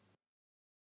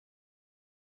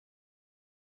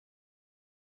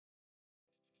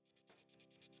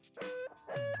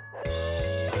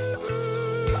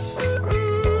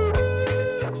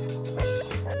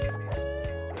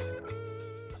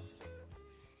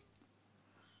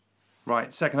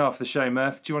 Right, second half of the show,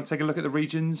 Murph. Do you want to take a look at the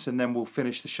regions, and then we'll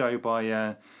finish the show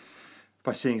by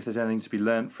seeing if there's anything to be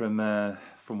learnt from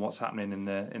what's happening in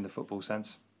the football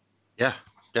sense? Yeah,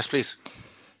 yes, please.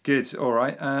 Good. All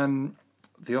right.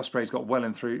 The Ospreys got well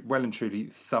and truly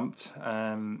thumped,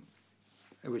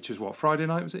 which was what, Friday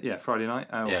night was it? Yeah, Friday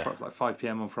night. Like 5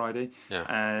 p.m. on Friday.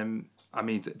 Yeah. I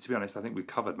mean, to be honest, I think we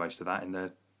covered most of that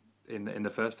in the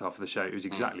first half of the show. It was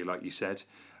exactly like you said.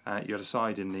 You had a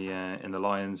side in the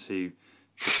Lions who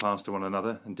could pass to one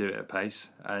another and do it at pace,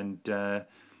 and were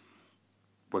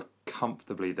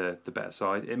comfortably the better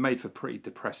side. It made for pretty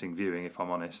depressing viewing, if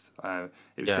I'm honest. It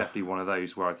was definitely one of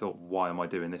those where I thought, why am I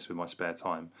doing this with my spare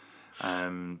time?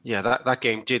 That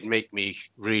game did make me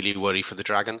really worry for the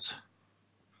Dragons.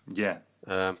 Yeah.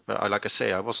 But like I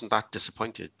say, I wasn't that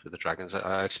disappointed with the Dragons.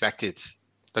 I expected,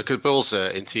 the Bulls are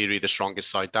in theory the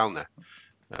strongest side down there.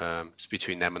 It's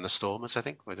between them and the Stormers, I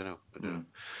think. I don't know.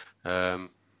 And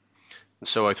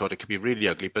so I thought it could be really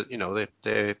ugly, but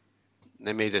they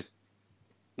made it,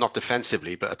 not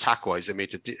defensively, but attack-wise, they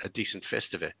made a decent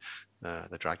fist of it,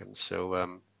 the Dragons.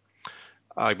 So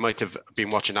I might have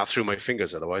been watching that through my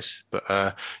fingers otherwise.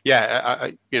 But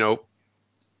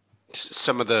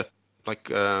some of the, like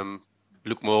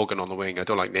Luke Morgan on the wing, I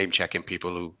don't like name-checking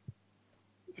people who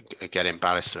get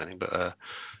embarrassed or anything, but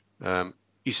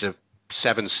he's a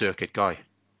 7th circuit guy,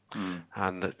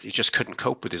 and he just couldn't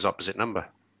cope with his opposite number.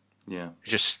 Yeah,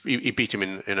 he beat him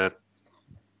in a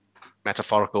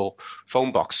metaphorical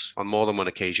phone box on more than one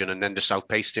occasion, and then just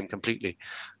outpaced him completely.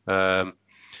 So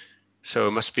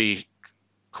it must be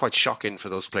quite shocking for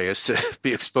those players to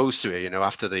be exposed to it,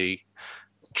 after the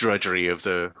drudgery of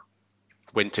the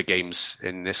winter games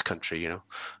in this country,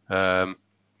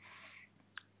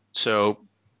 So,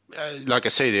 like I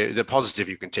say, the positive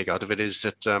you can take out of it is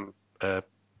that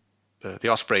the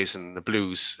Ospreys and the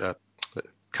Blues,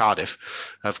 Cardiff,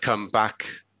 have come back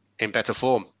in better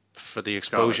form for the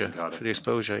exposure.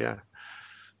 Yeah.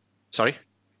 Sorry?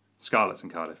 Scarlets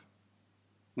and Cardiff.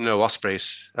 No,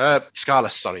 Ospreys.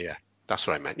 Scarlets, sorry, yeah. That's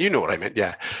what I meant. You know what I meant.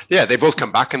 Yeah. They both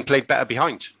come back and played better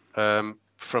behind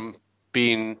from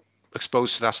being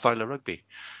exposed to that style of rugby.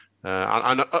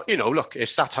 And look,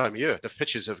 it's that time of year. The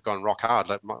pitches have gone rock hard.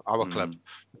 Like our club,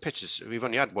 the pitches, we've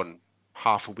only had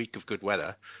half a week of good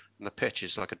weather, and the pitch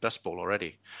is like a dust bowl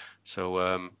already.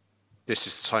 So this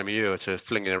is the time of year to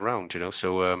fling it around,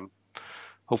 So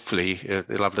hopefully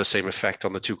they'll have the same effect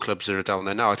on the two clubs that are down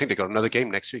there now. I think they've got another game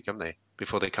next week, haven't they?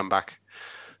 Before they come back.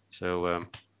 So,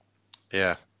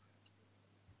 yeah.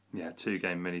 Yeah,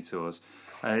 2-game mini tours.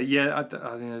 I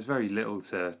think there's very little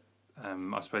to...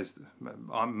 I suppose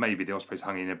maybe the Ospreys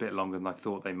hung in a bit longer than I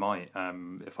thought they might,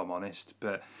 if I'm honest.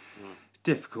 But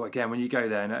difficult, again, when you go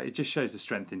there, and it just shows the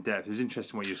strength in depth. It was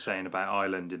interesting what you were saying about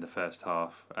Ireland in the first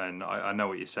half. And I know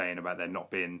what you're saying about there not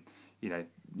being,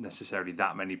 necessarily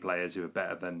that many players who are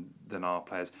better than our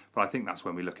players. But I think that's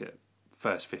when we look at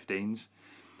first 15s.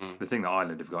 The thing that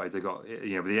Ireland have got is they've got,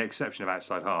 with the exception of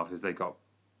outside half, is they've got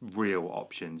real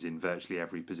options in virtually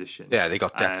every position. Yeah, they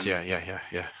got depth.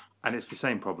 Yeah. And it's the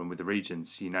same problem with the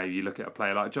regions. You look at a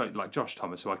player like Josh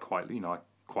Thomas, who I quite like.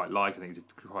 I think he's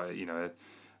quite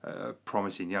a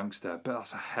promising youngster, but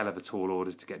that's a hell of a tall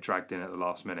order to get dragged in at the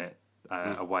last minute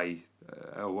away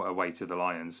to the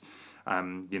Lions.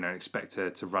 Expect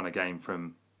to run a game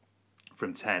from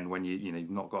 10 when you've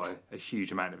not got a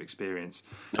huge amount of experience.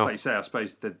 No. Like you say, I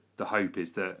suppose the hope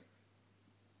is that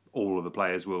all of the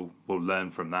players will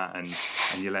learn from that, and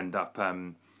you'll end up.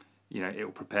 It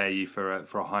will prepare you for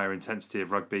a higher intensity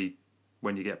of rugby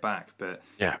when you get back. But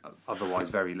otherwise,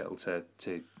 very little to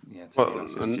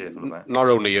cheerful about. Not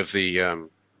only have the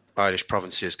Irish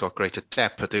provinces got greater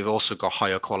depth, but they've also got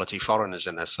higher quality foreigners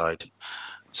in their side.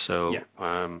 So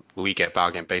we get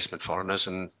bargain basement foreigners,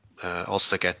 and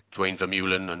Ulster get Dwayne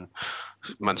Vermeulen, and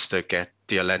Munster get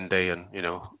de Allende, and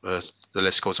the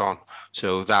list goes on.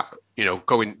 So that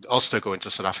Ulster going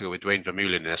to South Africa with Dwayne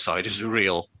Vermeulen in their side is a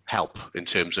real help in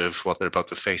terms of what they're about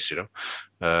to face.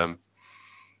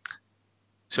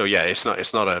 So yeah, it's not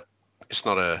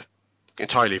a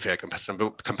entirely fair comparison.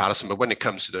 But when it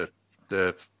comes to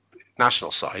the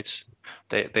national sides,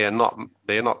 they are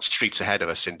not streets ahead of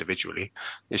us individually.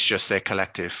 It's just their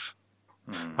collective.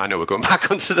 I know we're going back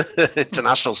onto the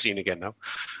international scene again now.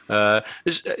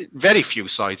 There's very few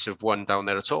sides have won down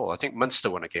there at all. I think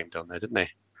Munster won a game down there, didn't they?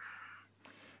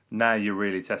 Now you're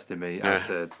really testing me as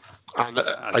to.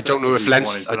 I don't know if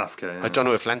Leinster. I don't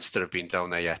know if Leinster have been down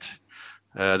there yet.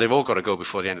 They've all got to go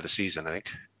before the end of the season, I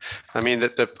think. I mean,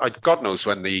 God knows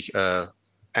when the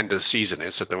end of the season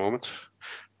is at the moment.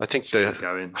 I think the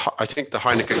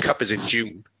Heineken Cup is in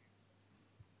June.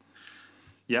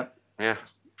 Yep. Yeah.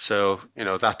 So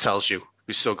that tells you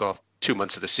we still got 2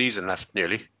 months of the season left,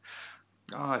 nearly.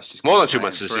 Oh, it's just more than 2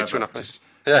 months of the season. Just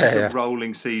a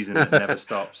rolling season that never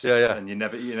stops. And you're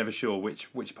never sure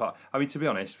which part. I mean, to be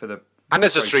honest, and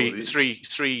there's a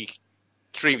three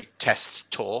tests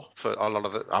tour for a lot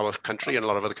of our country and a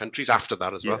lot of other countries after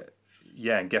that as well.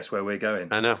 Yeah, and guess where we're going?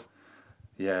 I know.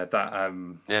 Yeah,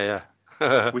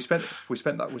 that. we spent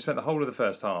the whole of the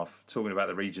first half talking about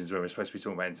the regions where we're supposed to be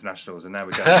talking about internationals, and now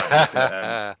we're going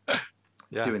back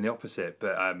doing the opposite.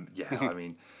 But I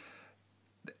mean,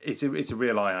 it's a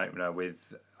real eye opener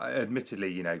with,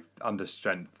 admittedly, under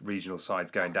strength regional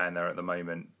sides going down there at the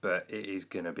moment, but it is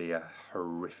going to be a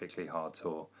horrifically hard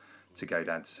tour to go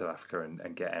down to South Africa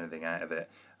and get anything out of it.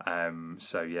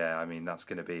 So yeah, I mean, that's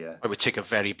going to be it would take a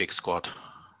very big squad,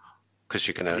 because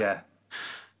you're going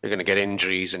to get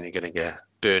injuries and you're going to get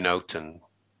burnout and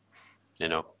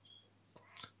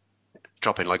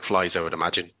dropping like flies, I would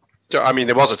imagine. I mean,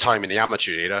 there was a time in the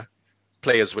amateur era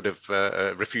players would have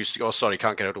refused to go, sorry,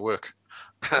 can't get out of work.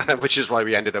 Which is why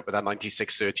we ended up with that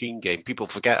 96-13 game. People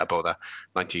forget about that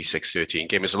 96-13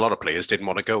 game, as a lot of players didn't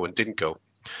want to go and didn't go.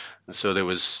 And so there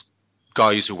was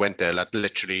guys who went there that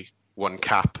literally won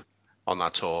cap on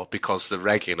that tour because the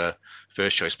regular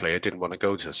first choice player didn't want to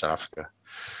go to South Africa.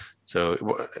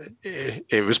 So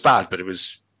it was bad, but it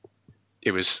was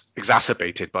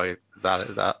exacerbated by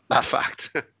that fact.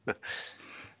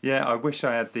 Yeah, I wish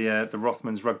I had the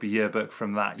Rothmans rugby yearbook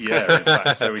from that year, in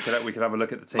fact, so we could have a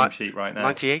look at the team sheet right now.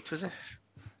 98 was it?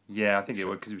 Yeah, I think it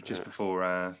was, because it was just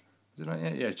before.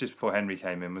 It's just before Henry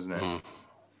came in, wasn't it? Mm.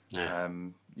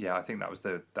 Yeah. I think that was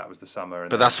the summer.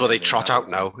 But that's what they trot out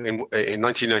now. In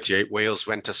 1998, Wales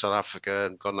went to South Africa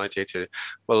and got 98.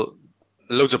 Well,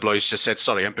 loads of boys just said,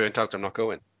 "Sorry, I'm burnt out. I'm not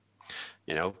going."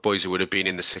 Boys who would have been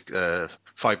in the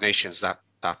Five Nations that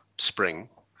spring,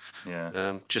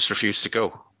 just refused to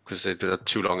go because they did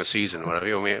too long a season or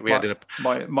whatever. We ended up.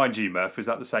 Mind you, Murph, is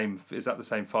that the same? Is that the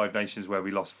same Five Nations where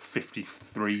we lost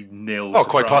 53-0? Oh,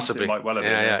 quite France? possibly. It might well have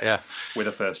been, yeah. With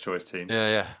a first choice team.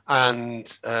 Yeah. And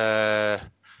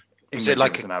was it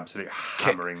like an absolute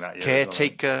hammering that year?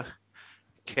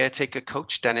 Caretaker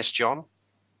coach Dennis John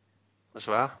as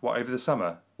well. What, over the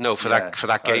summer? No, for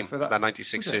that game, that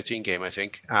 96-13 game, I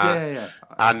think.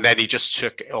 And then he just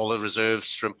took all the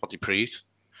reserves from Pontypridd.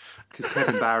 Because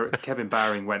Kevin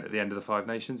Bowring went at the end of the Five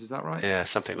Nations, is that right? Yeah,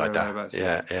 something like that.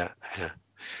 Yeah.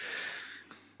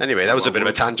 Anyway, that was a bit of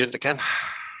a tangent again.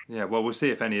 Yeah, well, we'll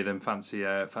see if any of them fancy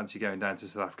going down to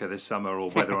South Africa this summer,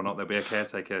 or whether or not there'll be a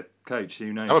caretaker coach.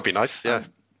 Who knows? That would be nice. Yeah.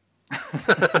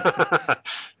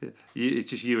 It's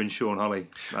just you and Sean Holly.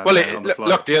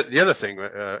 Look, the other thing,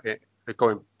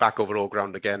 going back over all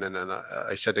ground again, and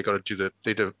I said they got to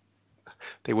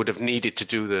they would have needed to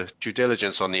do the due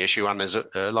diligence on the issue, and there's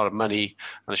a lot of money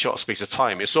and a short space of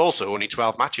time. It's also only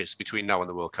 12 matches between now and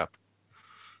the World Cup.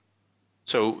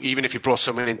 So even if you brought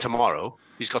someone in tomorrow,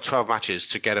 he's got 12 matches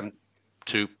to get him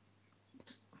to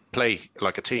play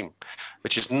like a team,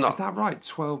 which is not. Is that right?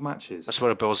 12 matches? That's what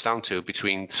it boils down to,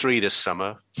 between 3 this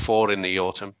summer, 4 in the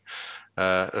autumn,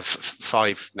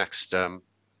 5 next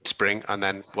spring, and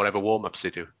then whatever warm-ups they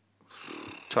do.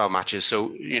 12 matches.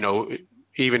 So,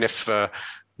 even if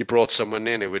you brought someone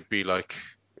in, it would be like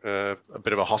a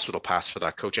bit of a hospital pass for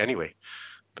that coach anyway.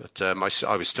 But I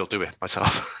would still do it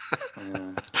myself.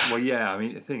 Well, yeah. I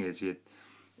mean, the thing is,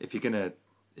 if you're gonna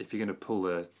pull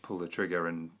the trigger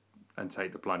and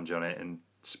take the plunge on it and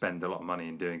spend a lot of money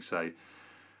in doing so,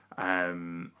 I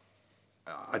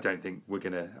don't think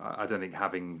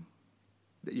having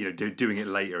doing it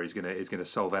later is gonna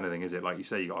solve anything, is it? Like you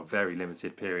say, you got a very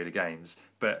limited period of games,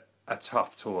 but a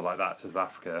tough tour like that to South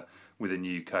Africa with a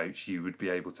new coach, you would be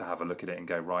able to have a look at it and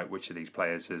go, right, which of these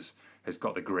players has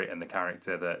got the grit and the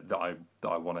character that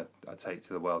I want to take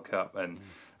to the World Cup. And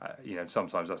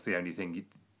sometimes that's the only thing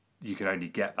you can only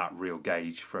get that real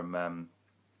gauge from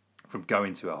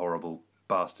going to a horrible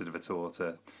bastard of a tour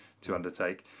to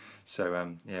undertake.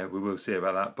 So we will see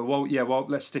about that. But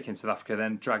let's stick in South Africa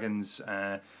then. Dragons,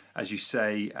 as you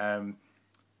say,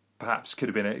 perhaps could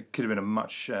have been a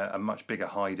much bigger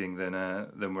hiding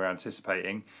than we're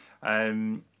anticipating.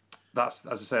 That's,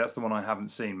 as I say, that's the one I haven't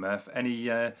seen. Murph,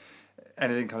 anything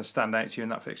kind of stand out to you in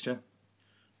that fixture?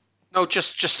 No,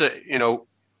 just that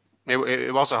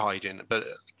it was a hiding, but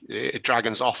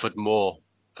Dragons offered more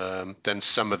than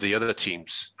some of the other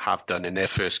teams have done in their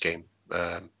first game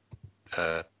down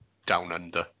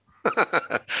under,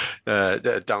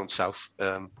 down south,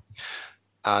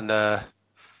 and.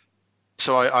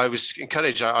 So I was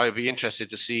encouraged. I'd be interested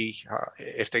to see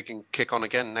if they can kick on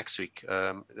again next week.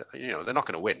 They're not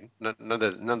going to win. None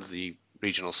of the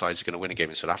regional sides are going to win a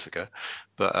game in South Africa,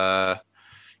 but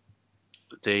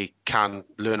they can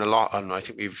learn a lot. And I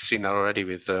think we've seen that already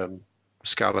with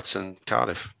Scarlets and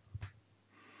Cardiff.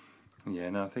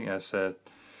 Yeah, no, I think that's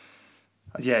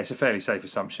it's a fairly safe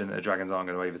assumption that the Dragons aren't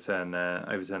going to overturn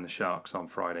the Sharks on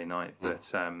Friday night.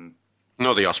 But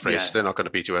no, the Ospreys. They're not going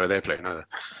to beat whoever they're playing either.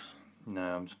 No,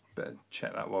 I'm just better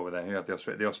check that while we're there. Who have the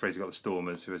Ospreys? The Ospreys have got the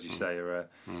Stormers, who, as you say, are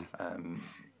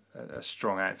a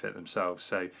strong outfit themselves.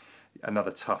 So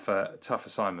another tough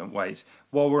assignment waits.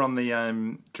 While we're on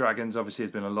the Dragons, obviously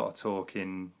there's been a lot of talk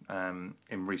in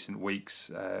recent weeks.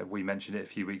 We mentioned it a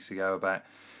few weeks ago about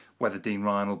whether Dean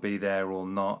Ryan will be there or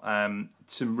not.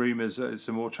 Some rumours,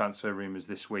 some more transfer rumours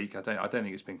this week. I don't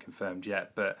think it's been confirmed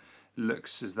yet, but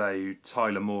looks as though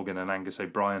Tyler Morgan and Angus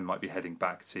O'Brien might be heading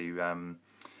back to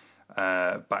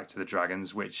the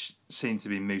Dragons, which seem to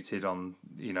be mooted on,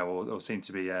 or seem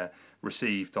to be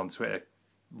received on Twitter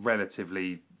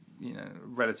relatively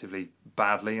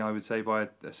badly, I would say, by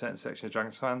a certain section of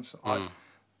Dragons fans.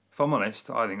 If I'm honest,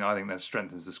 I think that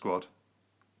strengthens the squad,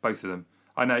 both of them.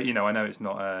 I know it's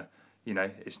not you're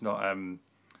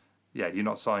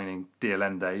not signing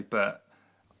Diolende, but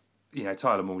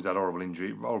Tyler Moore's had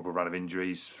horrible run of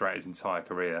injuries throughout his entire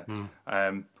career.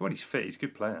 But when he's fit, he's a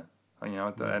good player.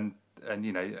 And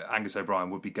Angus O'Brien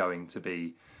would be going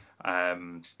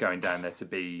down there to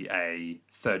be a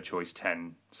third choice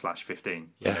 10/15,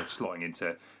 slotting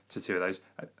into two of those.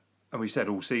 And we've said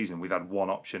all season we've had one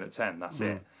option at 10. That's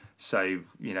it. So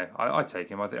I take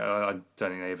him. I don't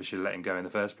think they ever should have let him go in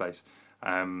the first place. So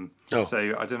I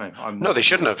don't know. No, they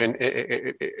shouldn't have.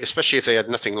 Especially if they had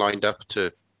nothing lined up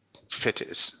to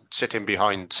sit him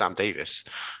behind Sam Davis.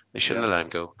 They shouldn't have let him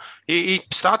go. He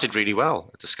started really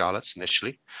well at the Scarlets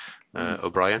initially,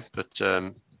 O'Brien, but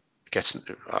I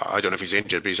don't know if he's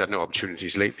injured, but he's had no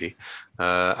opportunities lately.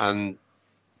 And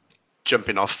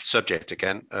jumping off subject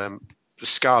again, the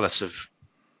Scarlets have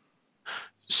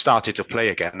started to play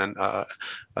again, and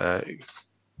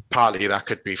partly that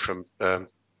could be from the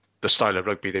style of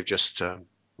rugby they've just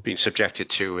been subjected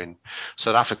to in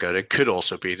South Africa. It could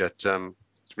also be that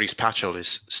Rhys Patchell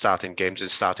is starting games and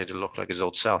starting to look like his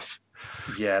old self.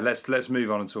 Yeah, let's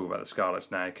move on and talk about the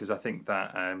Scarlets now, because I think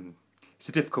that it's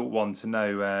a difficult one to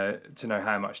know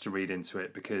how much to read into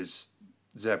it, because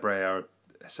Zebre are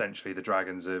essentially the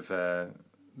Dragons of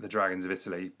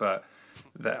Italy, but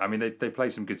they play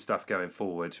some good stuff going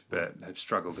forward, but have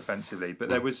struggled defensively.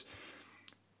 But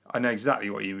I know exactly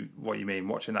what you mean.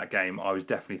 Watching that game, I was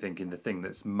definitely thinking the thing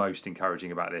that's most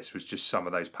encouraging about this was just some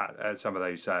of those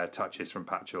touches from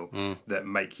Patchell that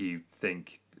make you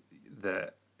think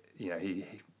that he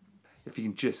if he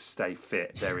can just stay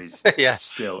fit, there is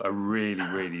still a really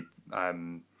really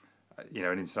an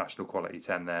international quality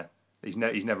 10 there. He's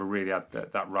never really had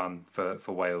that run for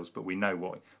Wales, but we know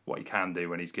what he can do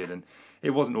when he's good. And it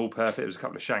wasn't all perfect. It was a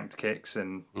couple of shanked kicks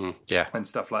and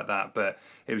stuff like that. But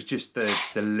it was just the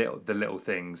little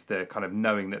things, the kind of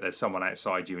knowing that there's someone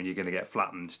outside you and you're going to get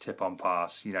flattened, tip on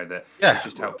pass. It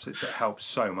just helps. It helps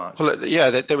so much. Well,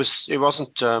 it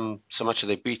wasn't so much that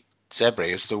they beat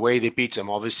Zebre, it's the way they beat them.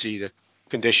 Obviously, the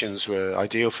conditions were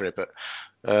ideal for it,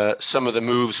 but some of the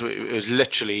moves, it was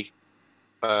literally.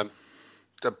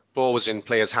 The ball was in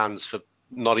players' hands for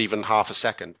not even half a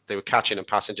second. They were catching and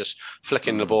passing, just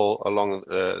flicking the ball along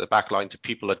the back line to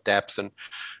people at depth. And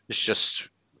it's just,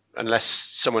 unless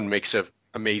someone makes an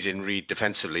amazing read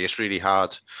defensively, it's really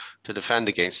hard to defend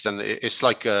against. And it's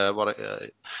like,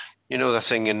 the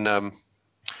thing in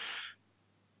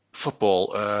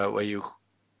football where you,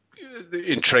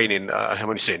 in training, I'm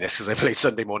only saying this because I played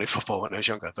Sunday morning football when I was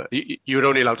younger, but you were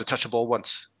only allowed to touch a ball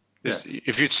once. Yeah.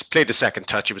 If you played the second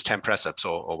touch, it was 10 press-ups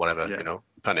or whatever,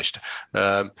 punished.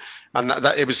 And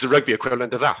that it was the rugby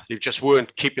equivalent of that. You just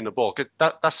weren't keeping the ball.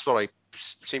 That's what I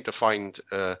seem to find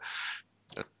at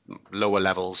lower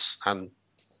levels and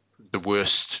the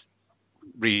worst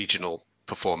regional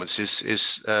performances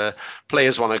is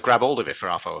players want to grab hold of it for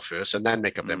half hour first and then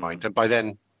make up their mind. And by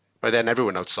then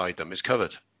everyone outside them is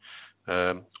covered.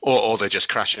 Or they're just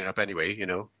crashing it up anyway,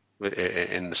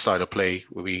 in the style of play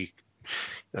we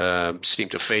seem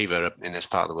to favour in this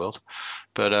part of the world.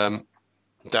 But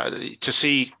to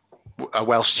see a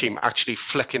Welsh team actually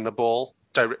flicking the ball,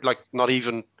 like not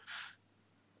even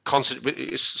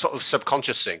it's sort of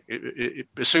subconscious thing.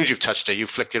 As soon as you've touched it, you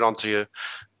flicked it onto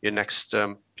your next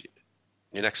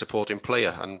supporting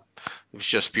player, and it was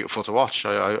just beautiful to watch.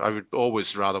 I would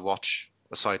always rather watch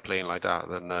a side playing like that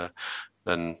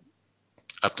than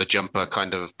up the jumper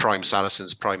kind of prime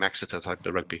Saracens, prime Exeter type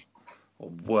of rugby. Or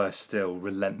worse still,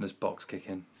 relentless box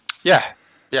kicking. Yeah,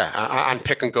 and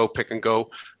pick and go,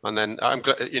 and then I'm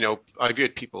glad. I've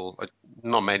heard people,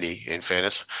 not many in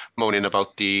fairness, moaning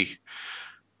about the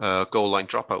goal line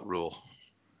dropout rule,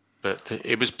 but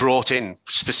it was brought in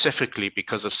specifically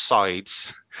because of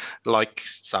sides like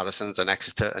Saracens and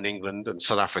Exeter and England and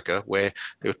South Africa, where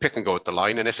they would pick and go at the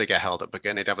line, and if they get held up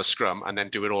again, they'd have a scrum and then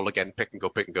do it all again, pick and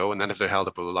go, and then if they're held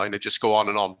up at the line, they'd just go on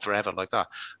and on forever like that.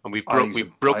 And we've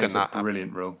broken that. A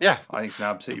brilliant rule. Yeah, I think it's an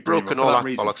absolutely broken all that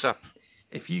bollocks up.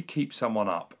 If you keep someone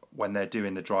up when they're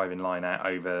doing the driving line out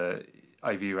over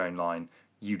your own line,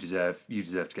 you deserve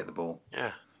to get the ball.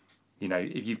 Yeah.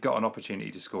 If you've got an opportunity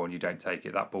to score and you don't take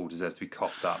it, that ball deserves to be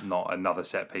coughed up, not another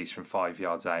set piece from 5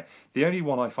 yards out. The only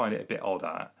one I find it a bit odd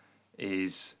at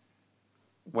is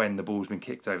when the ball's been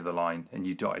kicked over the line and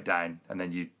you dot it down and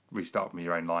then you restart from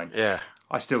your own line. Yeah.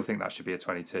 I still think that should be a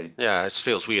 22. Yeah, it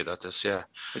feels weird, that does, yeah.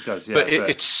 It does, yeah. But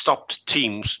it stopped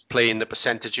teams playing the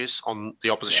percentages on the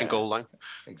opposition goal line.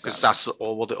 Because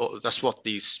that's what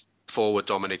these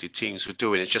forward-dominated teams were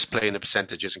doing. It's just playing the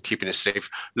percentages and keeping it safe,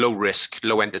 low risk,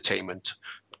 low entertainment.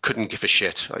 Couldn't give a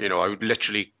shit. I would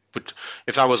literally put,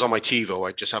 if I was on my TiVo,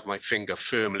 I'd just have my finger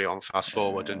firmly on fast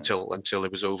forward until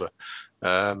it was over.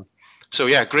 So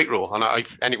yeah, great rule. And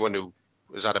anyone who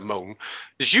has had a moan,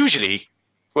 is usually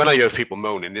when I hear people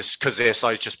moaning, it's because their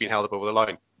side's just been held up over the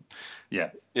line. Yeah,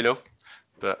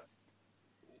 But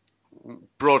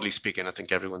broadly speaking, I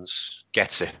think everyone's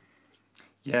gets it.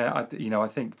 Yeah, I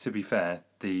think to be fair,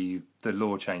 the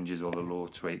law changes or the law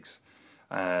tweaks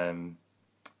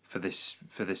for this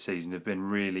season have been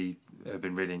really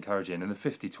encouraging. And the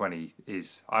 50-20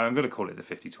 is, I'm going to call it the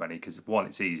 50-20 because one,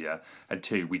 it's easier, and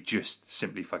two, we just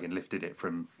simply fucking lifted it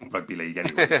from rugby league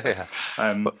anyway. So,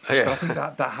 but I think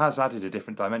that has added a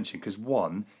different dimension because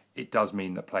one, it does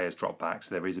mean that players drop back,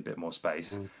 so there is a bit more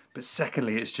space. But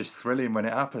secondly, it's just thrilling when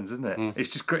it happens, isn't it? It's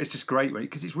just great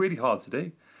because it's really hard to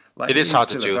do. It is hard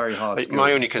to do.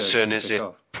 My only concern is it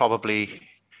probably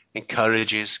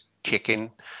encourages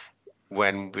kicking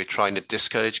when we're trying to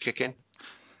discourage kicking.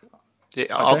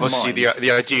 Obviously,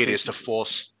 the idea is to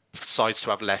force sides to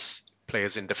have less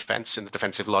players in defence, in the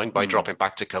defensive line, by dropping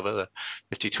back to cover the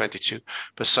 50-22.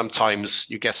 But sometimes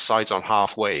you get sides on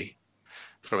halfway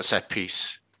from a set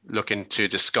piece looking to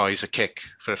disguise a kick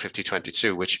for a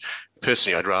 50-22, which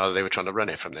personally I'd rather they were trying to run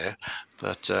it from there.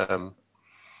 But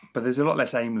there's a lot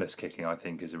less aimless kicking, I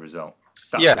think, as a result.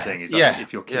 That's the thing, is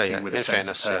if you're kicking with a sense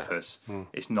of purpose,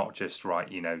 it's not just, right,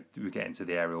 we get into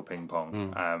the aerial ping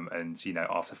pong and,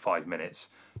 after 5 minutes,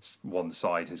 one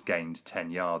side has gained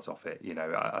 10 yards off it.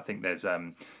 I think there's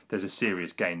a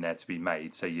serious gain there to be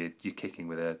made. So you're kicking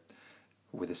with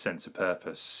a sense of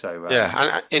purpose. So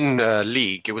and in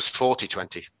league it was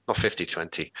 40-20, not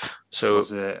 50-20. So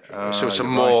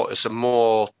it's a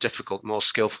more difficult, more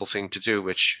skillful thing to do.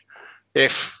 Which,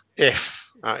 if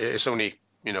it's only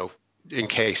in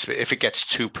case, if it gets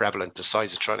too prevalent, the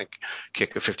sides are trying to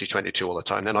kick a 50-22 all the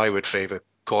time, then I would favour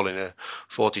calling a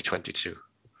 40-22,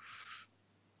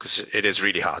 because it is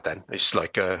really hard. Then it's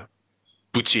like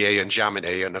Boutier and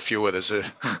Jaminet and a few others are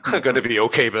going to be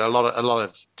okay, but a lot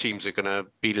of teams are going to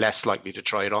be less likely to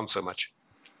try it on so much.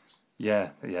 Yeah.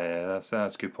 That's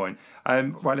a good point.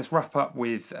 Right, let's wrap up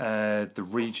with the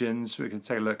regions. We can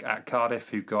take a look at Cardiff,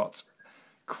 who got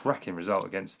cracking result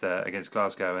against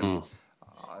Glasgow, and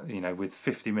with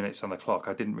 50 minutes on the clock,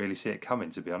 I didn't really see it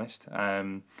coming, to be honest.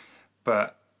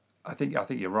 But I think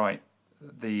you're right.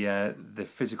 The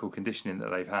physical conditioning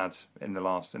that they've had in the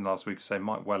last week or so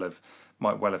might well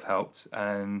have helped.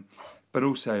 But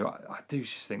also, I do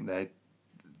just think they,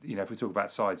 if we talk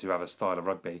about sides who have a style of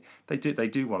rugby, they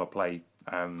do want to play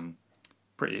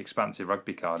pretty expansive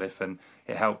rugby, Cardiff, and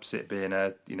it helps it being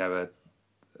a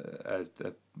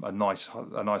nice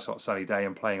hot sunny day,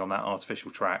 and playing on that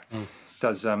artificial track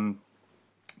does them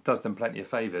plenty of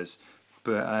favours.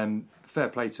 But fair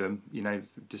play to them.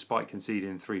 Despite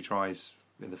conceding 3 tries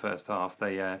in the first half,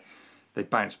 they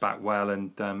bounced back well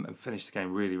and finished the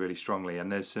game really, really strongly.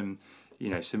 And there's some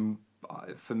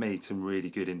for me, some really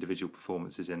good individual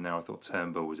performances in there. I thought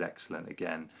Turnbull was excellent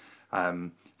again.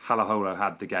 Halaholo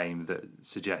had the game that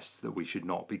suggests that we should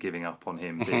not be giving up on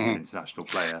him being an international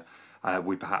player.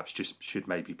 We perhaps just should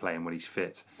maybe play him when he's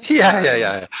fit.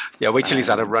 Yeah. Wait till he's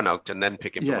had a run out and then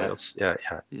pick him for Wales. Yeah.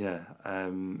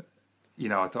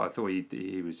 I thought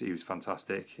he was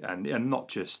fantastic, and not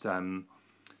just for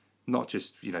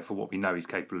what we know he's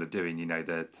capable of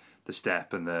doing. The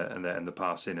step and the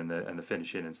passing and the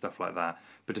finishing and stuff like that.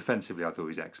 But defensively, I thought he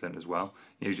was excellent as well.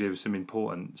 There was some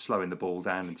important slowing the ball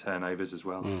down and turnovers as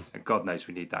well. And God knows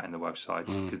we need that in the Welsh side,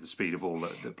 because the speed of ball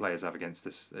that players have against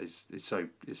us is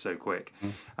so quick.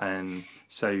 And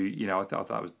so I thought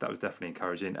that was definitely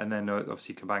encouraging. And then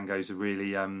obviously Cabango's a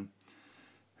really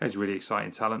really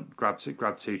exciting talent. Grabbed 2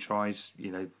 tries.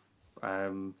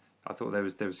 I thought there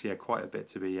was quite a bit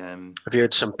to be. Have you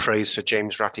heard some praise for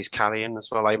James Ratty's carrying as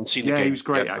well? I haven't seen the game. Yeah, he was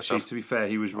great actually. Myself. To be fair,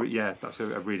 he was. That's a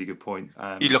really good point.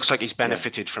 He looks like he's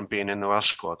benefited from being in the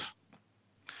Welsh squad.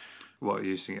 What,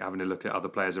 you think, having a look at other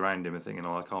players around him and thinking,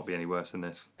 "Oh, I can't be any worse than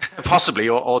this." Possibly,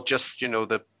 or just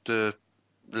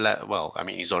well, I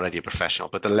mean, he's already a professional,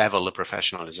 but the level of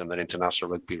professionalism that international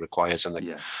rugby requires,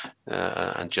 and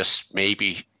and just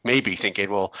maybe thinking,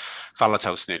 well,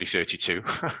 Faletau's nearly 32,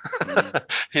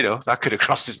 that could have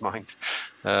crossed his mind.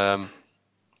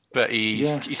 But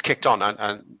he's kicked on,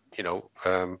 and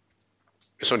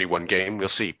it's only one game, we'll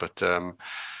see, but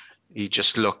he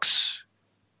just looks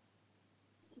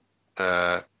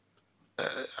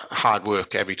hard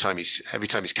work every time he's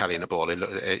carrying the ball.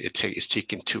 It's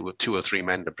taking two or three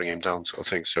men to bring him down, sort of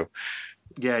thing. So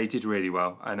yeah, he did really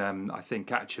well, and I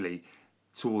think actually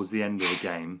towards the end of the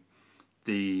game,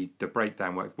 the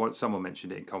breakdown work. Someone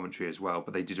mentioned it in commentary as well,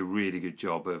 but they did a really good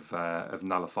job of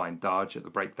nullifying Darge at the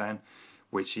breakdown,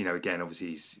 which again obviously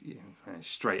he's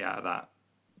straight out of that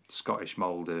Scottish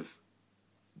mould of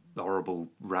the horrible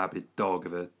rabid dog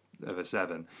of a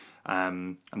 7.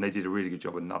 And they did a really good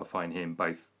job of nullifying him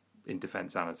both in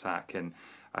defence and attack, and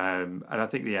I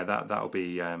think that'll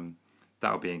be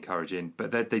encouraging.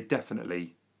 But they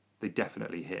definitely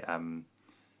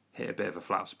hit a bit of a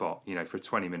flat spot. For a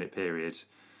 20-minute period,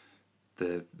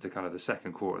 the kind of the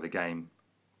second quarter of the game,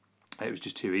 it was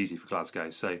just too easy for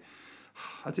Glasgow. So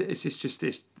it's just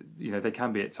they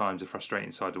can be at times a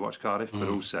frustrating side to watch, Cardiff, but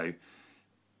also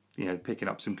picking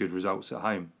up some good results at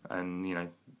home, and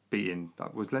beating,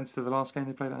 was Leinster the last game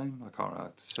they played at home? I can't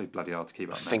remember. It's so bloody hard to keep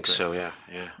up. I think so, yeah.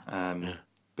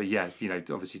 But yeah,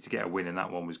 obviously to get a win in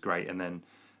that one was great, and then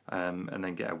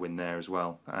get a win there as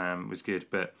well was good.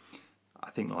 But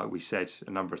I think, like we said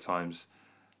a number of times,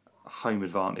 home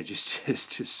advantage is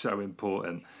just so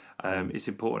important. It's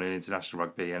important in international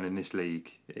rugby, and in this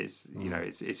league, it's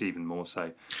it's even more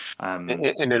so.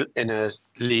 In a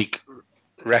league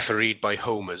refereed by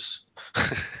homers,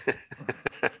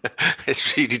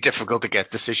 it's really difficult to get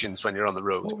decisions when you're on the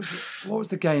road. What was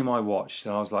the game I watched?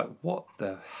 And I was like, "What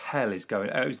the hell is going?"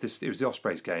 It was the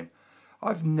Ospreys game.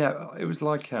 It was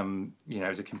like it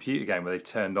was a computer game where they've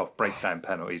turned off breakdown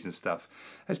penalties and stuff.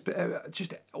 There's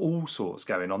just all sorts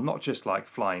going on, not just like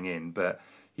flying in, but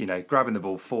grabbing the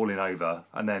ball, falling over,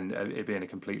 and then it being a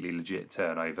completely legit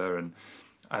turnover.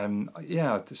 And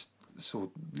just saw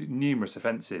numerous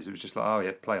offences. It was just like, oh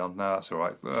yeah, play on. No, that's all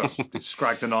right.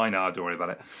 Scrag the 9 hour, don't worry about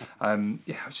it.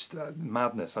 It was just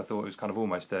madness. I thought it was kind of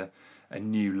almost a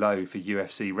new low for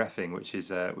UFC reffing, which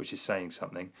is saying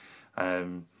something.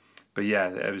 But yeah,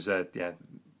 it was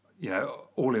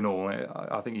all in all,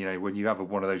 I think when you have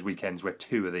one of those weekends where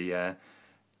two of the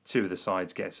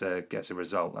sides gets a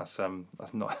result, that's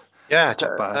not. Yeah,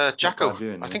 bad, Jacko.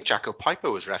 Viewing, I think Jacko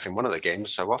Piper was reffing one of the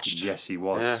games I watched. Yes, he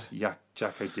was. Yeah,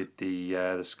 Jacko did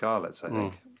the Scarlets, I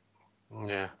think.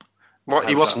 Yeah. Well,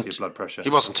 he wasn't. Your blood pressure. He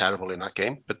wasn't terrible in that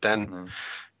game, but then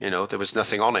there was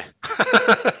nothing on it.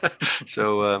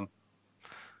 So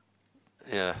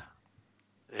yeah.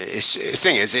 The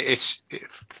thing is, it's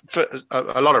for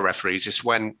a lot of referees. It's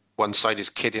when one side is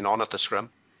kidding on at the scrum,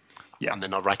 and they're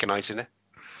not recognising it.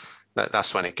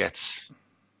 That's when it gets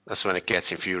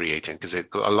infuriating, because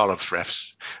a lot of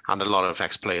refs and a lot of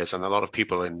ex-players and a lot of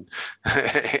people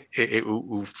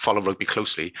who follow rugby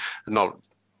closely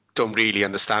don't really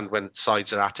understand when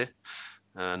sides are at it,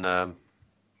 and I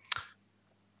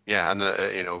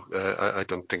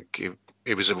don't think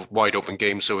it was a wide open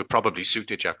game, so it probably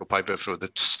suited Jacko Piper for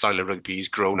the style of rugby he's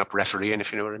grown up refereeing,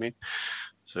 if you know what I mean.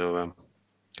 So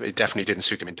it definitely didn't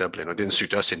suit him in Dublin, or didn't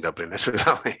suit us in Dublin, let's put it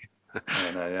that way.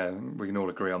 We can all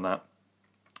agree on that.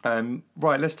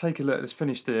 Right, let's take a look. Let's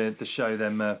finish the show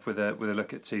then, Murph, with a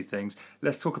look at two things.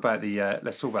 Let's talk about the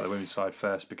women's side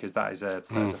first, because that is a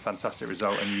fantastic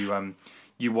result, and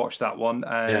you watched that one.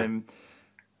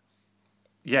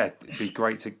 It'd be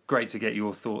great to get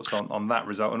your thoughts on that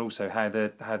result, and also how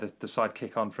the side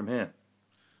kick on from here.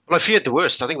 Well, I feared the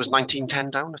worst. I think it was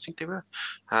 19-10 down. I think they were,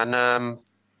 and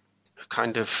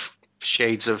kind of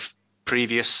shades of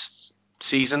previous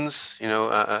seasons.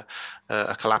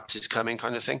 A collapse is coming,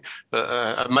 kind of thing.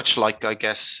 But much like, I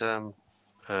guess,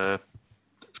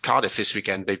 Cardiff this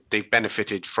weekend, they've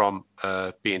benefited from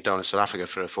being down in South Africa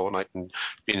for a fortnight and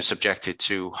being subjected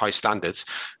to high standards.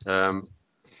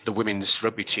 The women's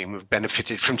rugby team have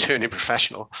benefited from turning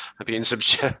professional and being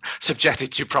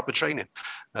subjected to proper training.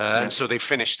 And so they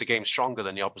finished the game stronger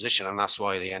than the opposition, and that's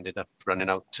why they ended up running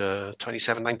out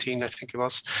 27-19, I think it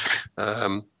was.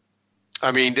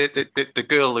 I mean, the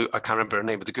girl who, I can't remember her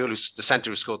name, but the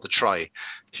centre who scored the try,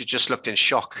 she just looked in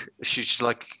shock. She just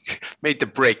made the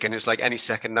break, and it was like, any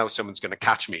second now someone's going to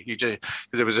catch me. Because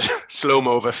there was a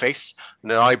slow-mo of her face,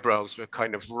 and her eyebrows were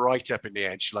kind of right up in the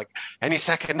edge, like, any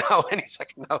second now.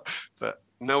 But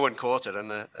no one caught her,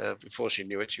 and before she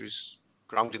knew it, she was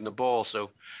grounding the ball.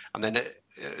 So, and then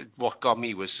what got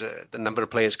me was the number of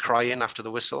players crying after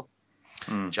the whistle.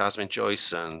 Jasmine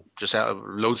Joyce and just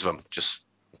loads of them just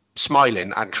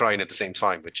smiling and crying at the same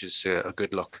time, which is a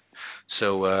good look.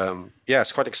 So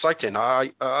it's quite exciting.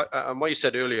 And what you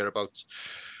said earlier about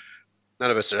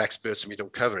none of us are experts and we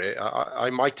don't cover it, I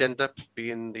might end up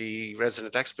being the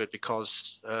resident expert,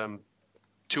 because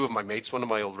two of my mates, one of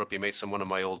my old rugby mates and one of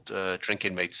my old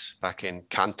drinking mates back in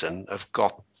Canton, have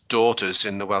got daughters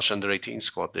in the Welsh under-18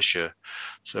 squad this year.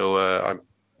 So I'm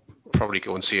probably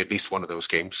go and see at least one of those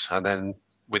games, and then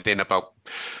within about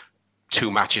 2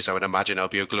 matches, I would imagine I'll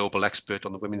be a global expert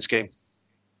on the women's game.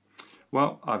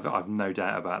 Well, I've no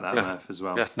doubt about that, Murph, as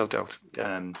well. Yeah, no doubt.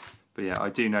 Yeah. But yeah, I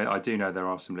do know there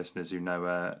are some listeners who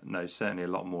know certainly a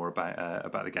lot more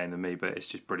about the game than me. But it's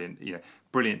just brilliant,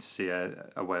 brilliant to see a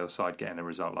Wales side getting a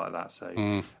result like that.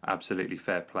 So absolutely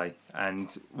fair play. And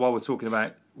while we're talking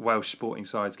about Welsh sporting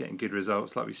sides getting good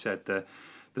results, like we said, the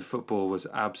football was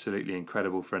absolutely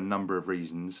incredible for a number of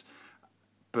reasons.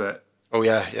 But oh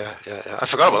yeah. I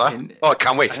forgot about that. I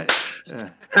can't wait.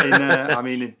 I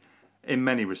mean, in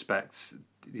many respects,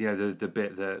 the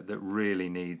bit that really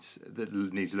needs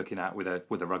looking at with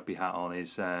a rugby hat on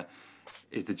is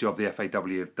the job the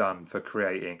FAW have done for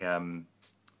creating an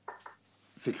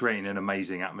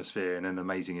amazing atmosphere and an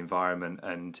amazing environment,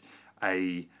 and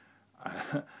a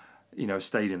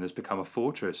stadium that's become a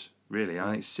fortress. Really,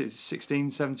 I think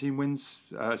 17 wins.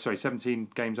 17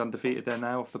 games undefeated there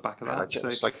now off the back of that. So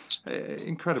it's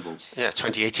incredible. Yeah,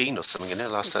 2018 or something, isn't it?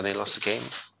 Last time they lost the game,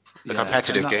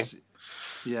 competitive game.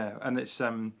 Yeah, and it's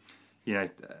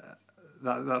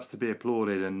that's to be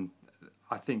applauded. And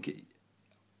I think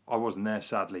I wasn't there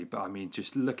sadly, but I mean,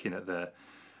 just looking at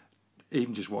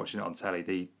even just watching it on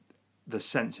telly, the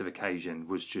sense of occasion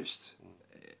was just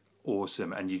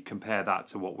awesome. And you compare that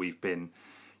to what we've been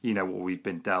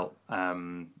dealt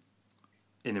in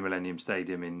the Millennium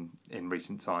Stadium in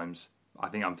recent times.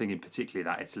 I'm thinking particularly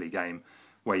that Italy game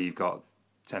where you've got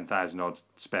 10,000 odd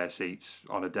spare seats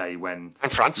on a day when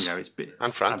France,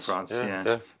 and France,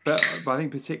 yeah. But I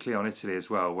think particularly on Italy as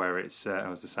well, where it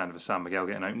was the sound of a San Miguel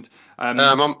getting opened. I'm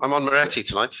on Moretti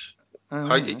tonight.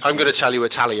 I'm going to tell you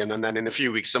Italian, and then in a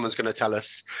few weeks, someone's going to tell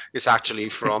us it's actually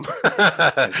from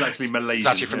it's actually Malaysian. It's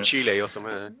actually from Chile or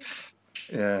somewhere.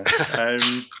 Yeah,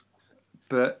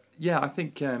 but yeah, I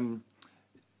think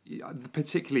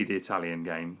particularly the Italian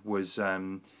game was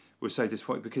so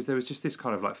disappointing because there was just this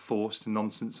kind of like forced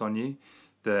nonsense on you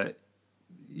that,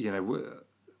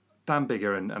 Dan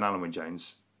Biggar and Alan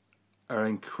Wynne-Jones are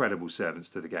incredible servants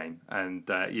to the game. And,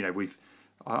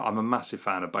 I'm a massive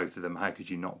fan of both of them. How could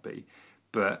you not be?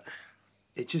 But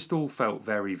it just all felt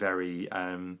very, very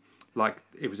like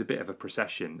it was a bit of a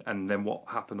procession. And then what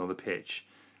happened on the pitch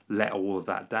let all of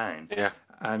that down. Yeah.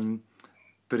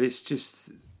 But it's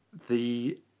just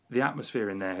the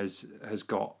atmosphere in there has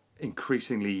got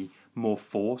increasingly more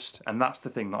forced, and that's the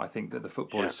thing that I think that the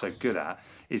football is so good at,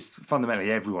 is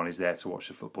fundamentally everyone is there to watch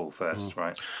the football first,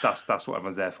 right? That's what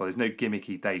everyone's there for. There's no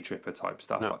gimmicky day tripper type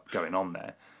stuff going on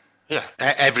there. Yeah,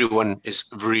 everyone is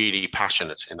really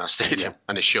passionate in our stadium,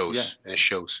 and it shows. Yeah. And it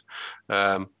shows.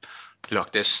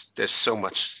 Look, there's so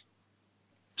much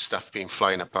stuff being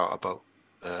flying about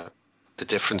the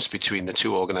difference between the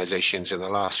two organisations in the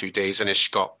last few days, and it's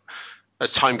got.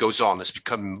 As time goes on, it's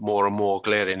become more and more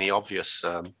glaringly obvious.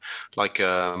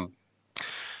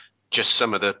 Just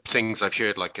some of the things I've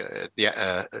heard, like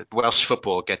Welsh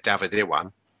football get David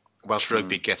Iwan, Welsh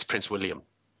rugby gets Prince William.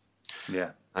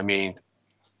 Yeah, I mean,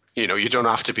 you don't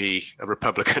have to be a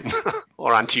Republican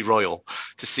or anti-royal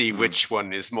to see which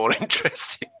one is more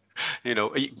interesting.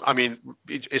 I mean,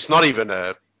 it's not even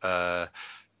a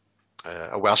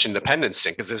Welsh independence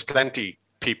thing, because there's plenty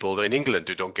people in England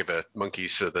who don't give a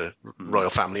monkeys for the royal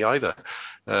family either.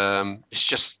 It's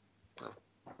just,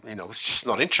 it's just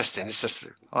not interesting. It's just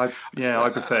I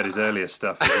preferred his earlier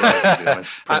stuff as well, to be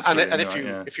honest.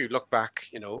 And if you look back,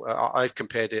 I've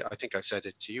compared it. I think I said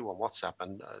it to you on WhatsApp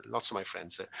and lots of my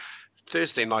friends.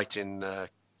 Thursday night in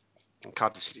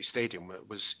Cardiff City Stadium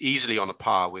was easily on a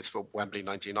par with Wembley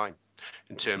 '99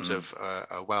 in terms of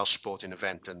a Welsh sporting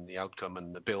event and the outcome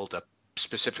and the build-up.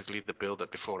 Specifically the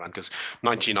build-up beforehand, because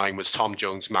 '99 was Tom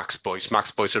Jones, Max Boyce. Max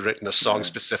Boyce had written a song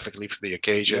specifically for the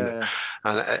occasion,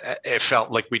 and it felt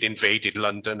like we'd invaded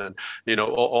London, and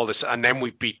all this, and then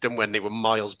we beat them when they were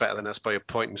miles better than us by a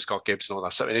point, and Scott Gibbs and all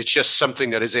that stuff. And it's just something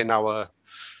that is in our,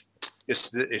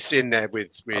 it's in there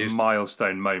with a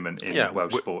milestone moment in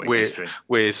Welsh sporting history,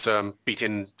 with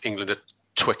beating England at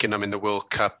Twickenham in the World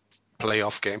Cup league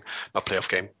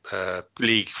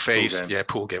phase,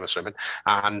 pool game or something,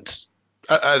 and.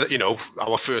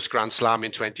 Our first Grand Slam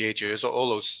in 28 years, all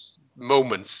those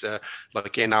moments,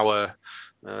 like in our,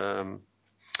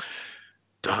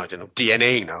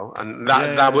 DNA now, and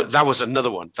that was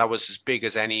another one. That was as big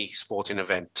as any sporting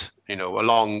event,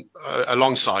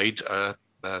 alongside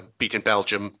beating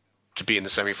Belgium to be in the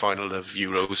semi-final of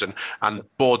Euros, and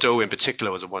Bordeaux in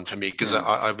particular was a one for me, because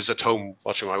I was at home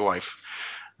watching my wife.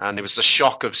 And it was the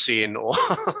shock of seeing all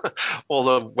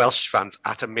the Welsh fans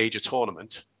at a major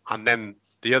tournament. And then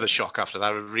the other shock after that,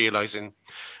 realising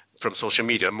from social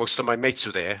media, most of my mates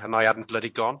were there and I hadn't bloody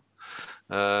gone.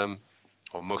 A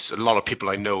lot of people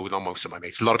I know, not most of my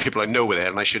mates, a lot of people I know were there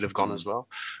and I should have gone as well.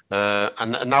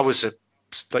 And that was a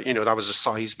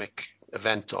seismic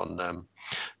event on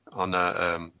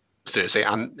Thursday.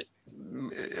 And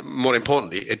more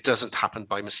importantly, it doesn't happen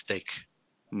by mistake.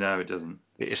 No, it doesn't.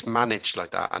 It's managed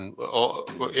like that. And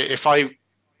if I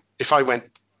went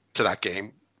to that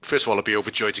game, first of all, I'd be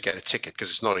overjoyed to get a ticket, because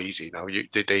it's not easy now.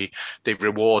 They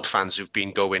reward fans who've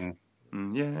been going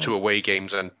to away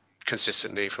games and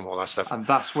consistently from all that stuff. And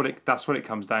that's what it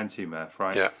comes down to, Murph,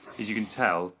 right? Yeah. Is you can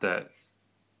tell that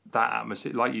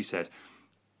atmosphere, like you said,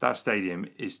 that stadium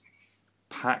is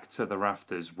packed to the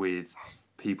rafters with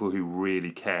people who really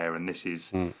care, and this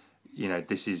is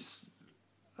this is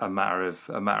a matter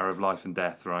of life and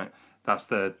death, right? That's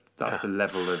the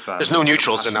level of. There's no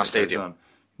neutrals in that stadium.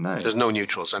 No, there's no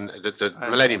neutrals, and the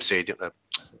Millennium Stadium,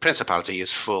 Principality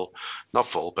is full, not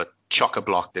full, but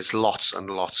chock-a-block. There's lots and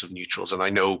lots of neutrals, and I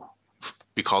know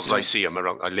because I see them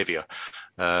around. I live here,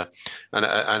 and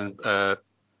the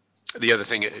other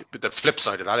thing, the flip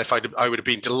side of that, I would have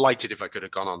been delighted if I could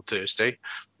have gone on Thursday.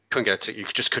 Couldn't get a ticket. You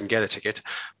just couldn't get a ticket,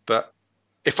 but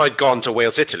if I'd gone to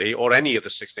Wales, Italy, or any of the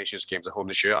Six Nations games at home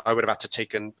this year, I would have had to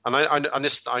taken. And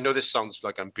I know this sounds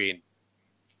like I'm being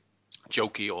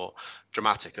jokey or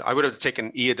dramatic. I would have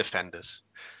taken ear defenders,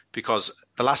 because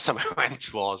the last time I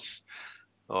went was,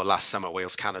 last summer,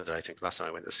 Wales, Canada, I think, the last time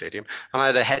I went to the stadium, and I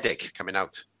had a headache coming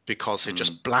out because it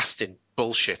just blasted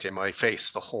bullshit in my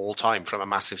face the whole time from a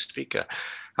massive speaker.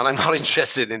 And I'm not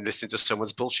interested in listening to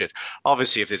someone's bullshit.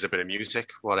 Obviously, if there's a bit of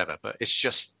music, whatever, but it's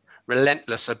just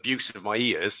relentless abuse of my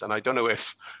ears. And I don't know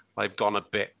if I've gone a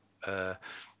bit,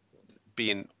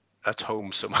 being at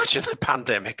home so much in the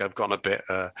pandemic, I've gone a bit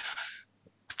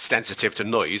sensitive to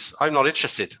noise. I'm not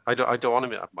interested. I don't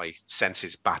want to have my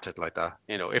senses battered like that.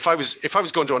 You know, if I was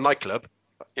going to a nightclub,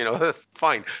 you know,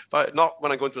 fine, but not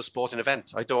when I go into a sporting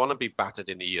event. I don't want to be battered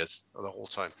in the ears the whole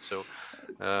time. So,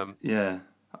 yeah,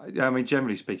 I mean,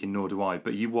 generally speaking, nor do I.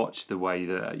 But you watch the way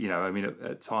that, you know, I mean,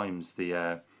 at times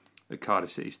the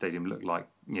Cardiff City Stadium looked like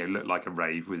a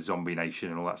rave with Zombie Nation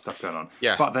and all that stuff going on.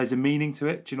 Yeah. But there's a meaning to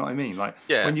it. Do you know what I mean? Like,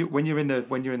 yeah. when you're in the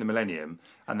Millennium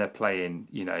and they're playing,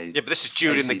 you know. Yeah, but this is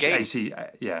during the game.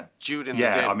 During the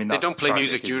game. I mean, they don't play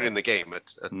music during the game.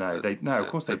 Of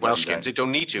course they don't. Welsh games, they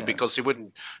don't need to, because you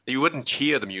wouldn't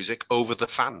hear the music over the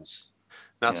fans.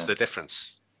 That's the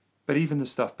difference. But even the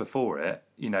stuff before it,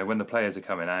 you know, when the players are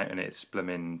coming out and it's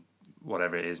blooming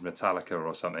whatever it is, Metallica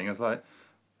or something, it's like,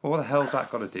 well, what the hell's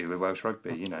that got to do with Welsh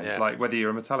rugby? You know, like whether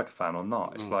you're a Metallica fan or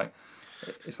not, it's like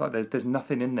there's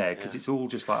nothing in there, because it's all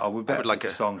just like, we better like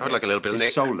a song. I would like a little bit of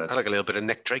Nick. Soulless. I'd like a little bit of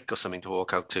Nick Drake or something to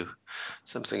walk out to,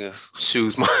 something to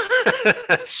soothe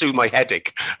my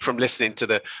headache from listening to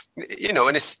the, you know.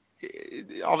 And it's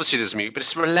obviously there's music, but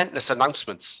it's relentless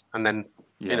announcements, and then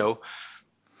you know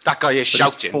that guy is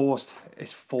shouting.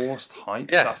 It's forced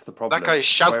hype. Yeah, that's the problem. That guy is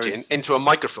shouting into a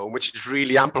microphone, which is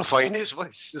really amplifying his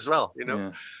voice as well. You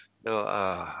know,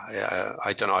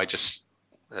 I don't know. I just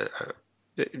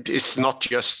it's not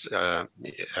just the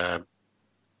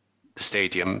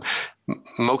stadium.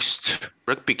 Most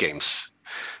rugby games,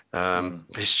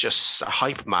 it's just a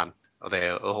hype man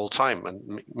there the whole time,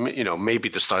 and you know, maybe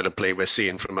the style of play we're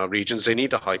seeing from our regions, they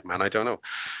need a hype man. I don't know,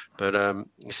 but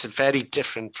it's very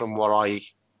different from what I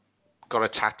got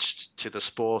attached to the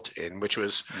sport in, which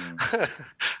was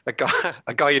a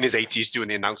guy in his 80s doing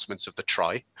the announcements of the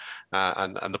try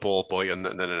and the ball boy and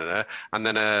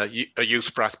then a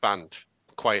youth brass band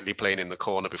quietly playing in the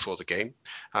corner before the game,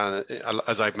 and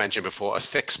as I've mentioned before, a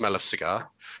thick smell of cigar,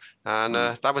 and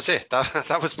that was it.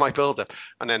 That was my build-up.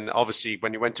 And then obviously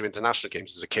when you went to international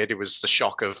games as a kid, it was the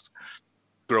shock of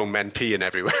grown men peeing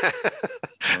everywhere.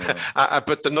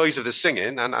 But the noise of the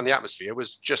singing and the atmosphere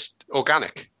was just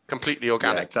organic. Completely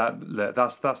organic. Yeah,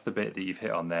 that's the bit that you've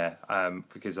hit on there,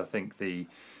 because I think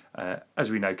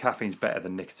as we know, caffeine's better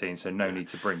than nicotine, so no need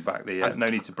to bring back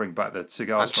the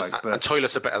cigar smoke. But and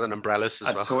toilets are better than umbrellas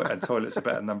as well. And toilets are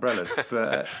better than umbrellas.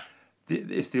 But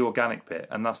it's the organic bit,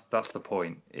 and that's the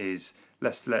point. Is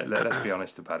let's be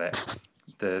honest about it.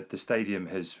 The stadium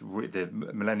the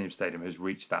Millennium Stadium has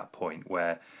reached that point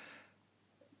where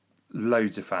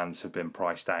loads of fans have been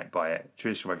priced out by it.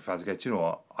 Traditional rugby fans go, do you know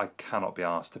what? I cannot be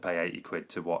asked to pay £80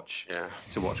 to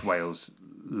watch Wales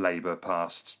labour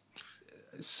past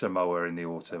Samoa in the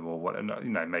autumn, or what? You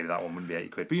know, maybe that one wouldn't be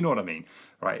 £80, but you know what I mean,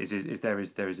 right? There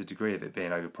is a degree of it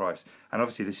being overpriced, and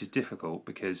obviously this is difficult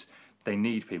because they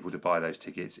need people to buy those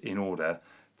tickets in order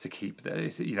to keep,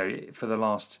 you know, for the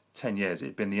last 10 years,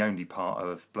 it'd been the only part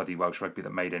of bloody Welsh rugby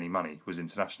that made any money was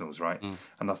internationals, right?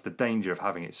 And that's the danger of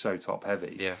having it so top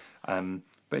heavy. Yeah.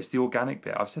 But it's the organic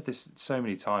bit. I've said this so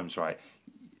many times, right?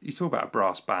 You talk about a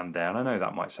brass band there, and I know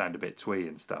that might sound a bit twee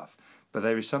and stuff, but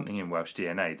there is something in Welsh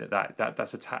DNA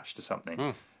that's attached to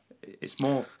something. It's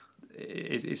more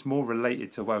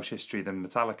related to Welsh history than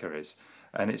Metallica is,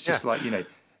 and it's just like, you know,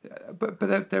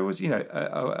 but there was, you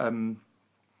know,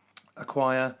 a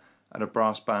choir and a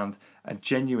brass band and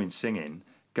genuine singing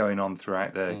going on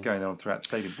throughout the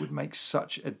stadium would make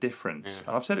such a difference.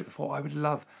 And I've said it before, I would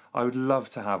love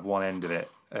to have one end of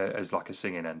it as like a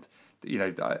singing end, you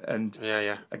know. And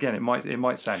again, it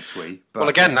might sound twee, but well,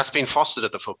 again, that's been fostered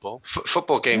at the football.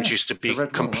 Football games used to be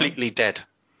completely dead,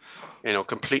 you know,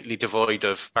 completely devoid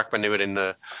of, back when they were in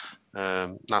the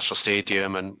National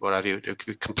Stadium and whatever, you,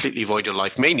 completely void of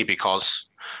life, mainly because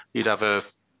you'd have a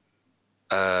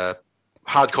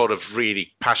hardcore of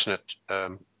really passionate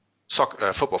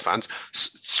football fans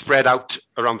spread out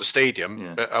around the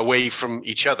stadium, away from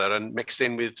each other, and mixed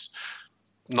in with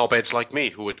knobheads like me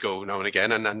who would go now and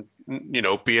again and you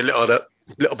know, be a little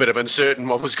bit of uncertain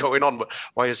what was going on.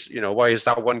 Why is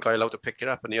that one guy allowed to pick it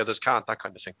up and the others can't? That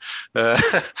kind of thing.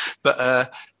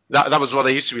 But that was what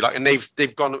they used to be like, and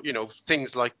they've gone, you know,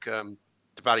 things like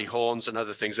the the Barry Horns and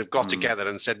other things have got together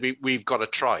and said, we've got to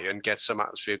try and get some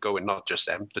atmosphere going, not just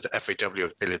them, the FAW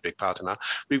has played a big part in that.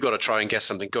 We've got to try and get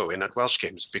something going at Welsh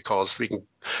games, because we can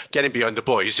getting behind the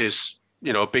boys is,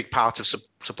 a big part of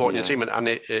supporting your team, and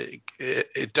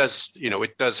it does,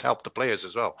 it does help the players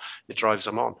as well. It drives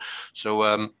them on.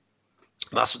 So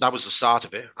that was the start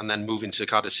of it, and then moving to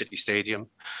Cardiff City Stadium.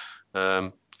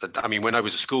 When I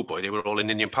was a schoolboy, they were all in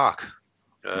Indian Park.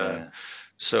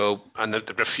 So, and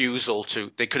the refusal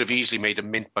they could have easily made a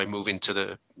mint by moving to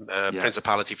the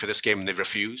Principality for this game, and they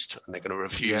refused, and they're going to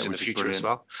refuse in the future as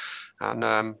well.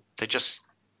 And they're just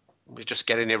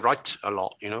getting it right a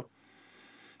lot,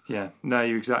 Yeah, no,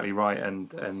 you're exactly right,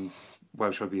 and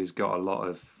Welsh Rugby has got a lot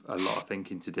of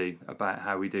thinking to do about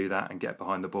how we do that and get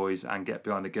behind the boys and get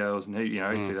behind the girls, and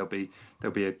hopefully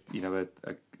there'll be a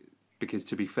because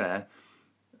to be fair,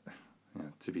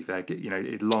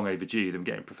 it's long overdue them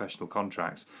getting professional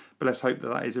contracts. But let's hope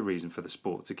that is a reason for the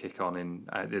sport to kick on in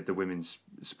the women's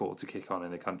sport to kick on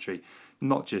in the country,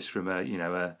 not just from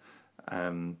a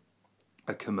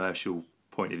commercial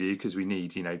point of view, because we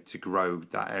need to grow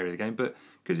that area of the game, but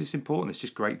because it's important. It's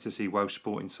just great to see Welsh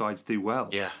sporting sides do well.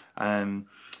 Yeah. They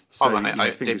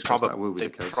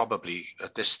probably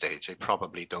at this stage they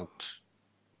probably don't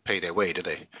pay their way, do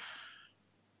they?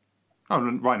 Oh,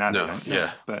 right now no, they don't.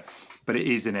 Yeah. But it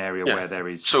is an area where there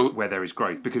is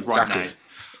growth, because right now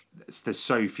there's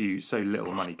so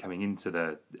little money coming into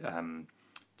the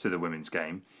women's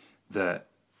game that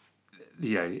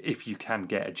if you can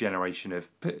get a generation of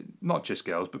not just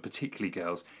girls but particularly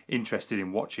girls interested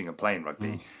in watching and playing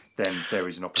rugby, then there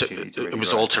is an opportunity to really it was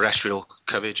grow. All terrestrial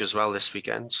coverage as well this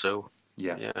weekend, so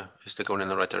they're going in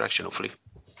the right direction, hopefully.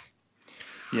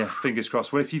 Yeah, fingers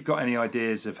crossed. Well, if you've got any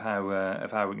ideas of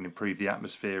how we can improve the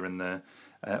atmosphere and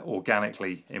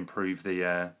organically improve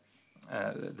the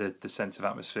sense of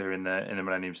atmosphere in the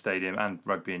Millennium Stadium and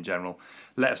rugby in general,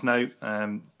 let us know.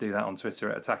 Do that on Twitter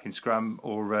at Attacking Scrum,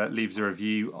 or leave us a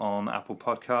review on Apple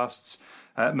Podcasts.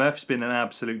 Murph, it's been an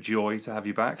absolute joy to have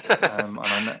you back.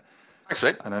 Thanks,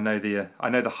 mate. And I know the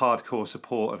hardcore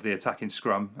support of the Attacking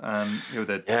Scrum.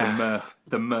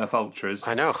 The Murph Ultras.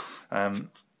 I know.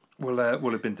 We'll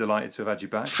have been delighted to have had you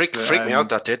back. Freaked me out,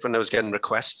 that did, when I was getting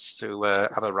requests to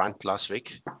have a rant last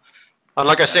week. And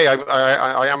like I say, I'm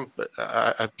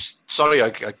sorry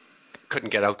I couldn't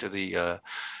get out to the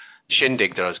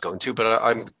shindig that I was going to, but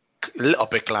I'm a little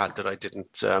bit glad that I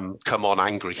didn't come on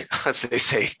angry, as they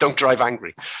say. Don't drive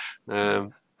angry,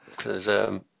 because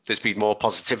there's been more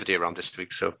positivity around this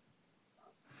week. So.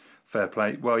 Fair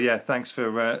play. Well, yeah, thanks for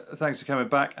coming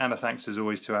back, and a thanks as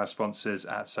always to our sponsors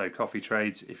at So Coffee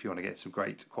Trades. If you want to get some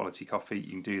great quality coffee, you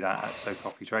can do that at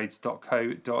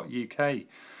socoffeetrades.co.uk.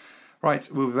 Right,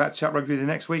 we'll be back to chat rugby with you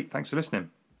next week. Thanks for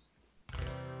listening.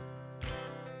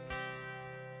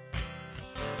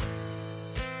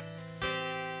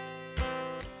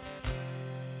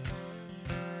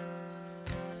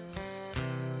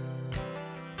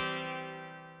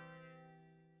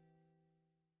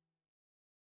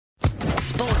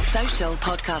 Social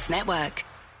Podcast Network.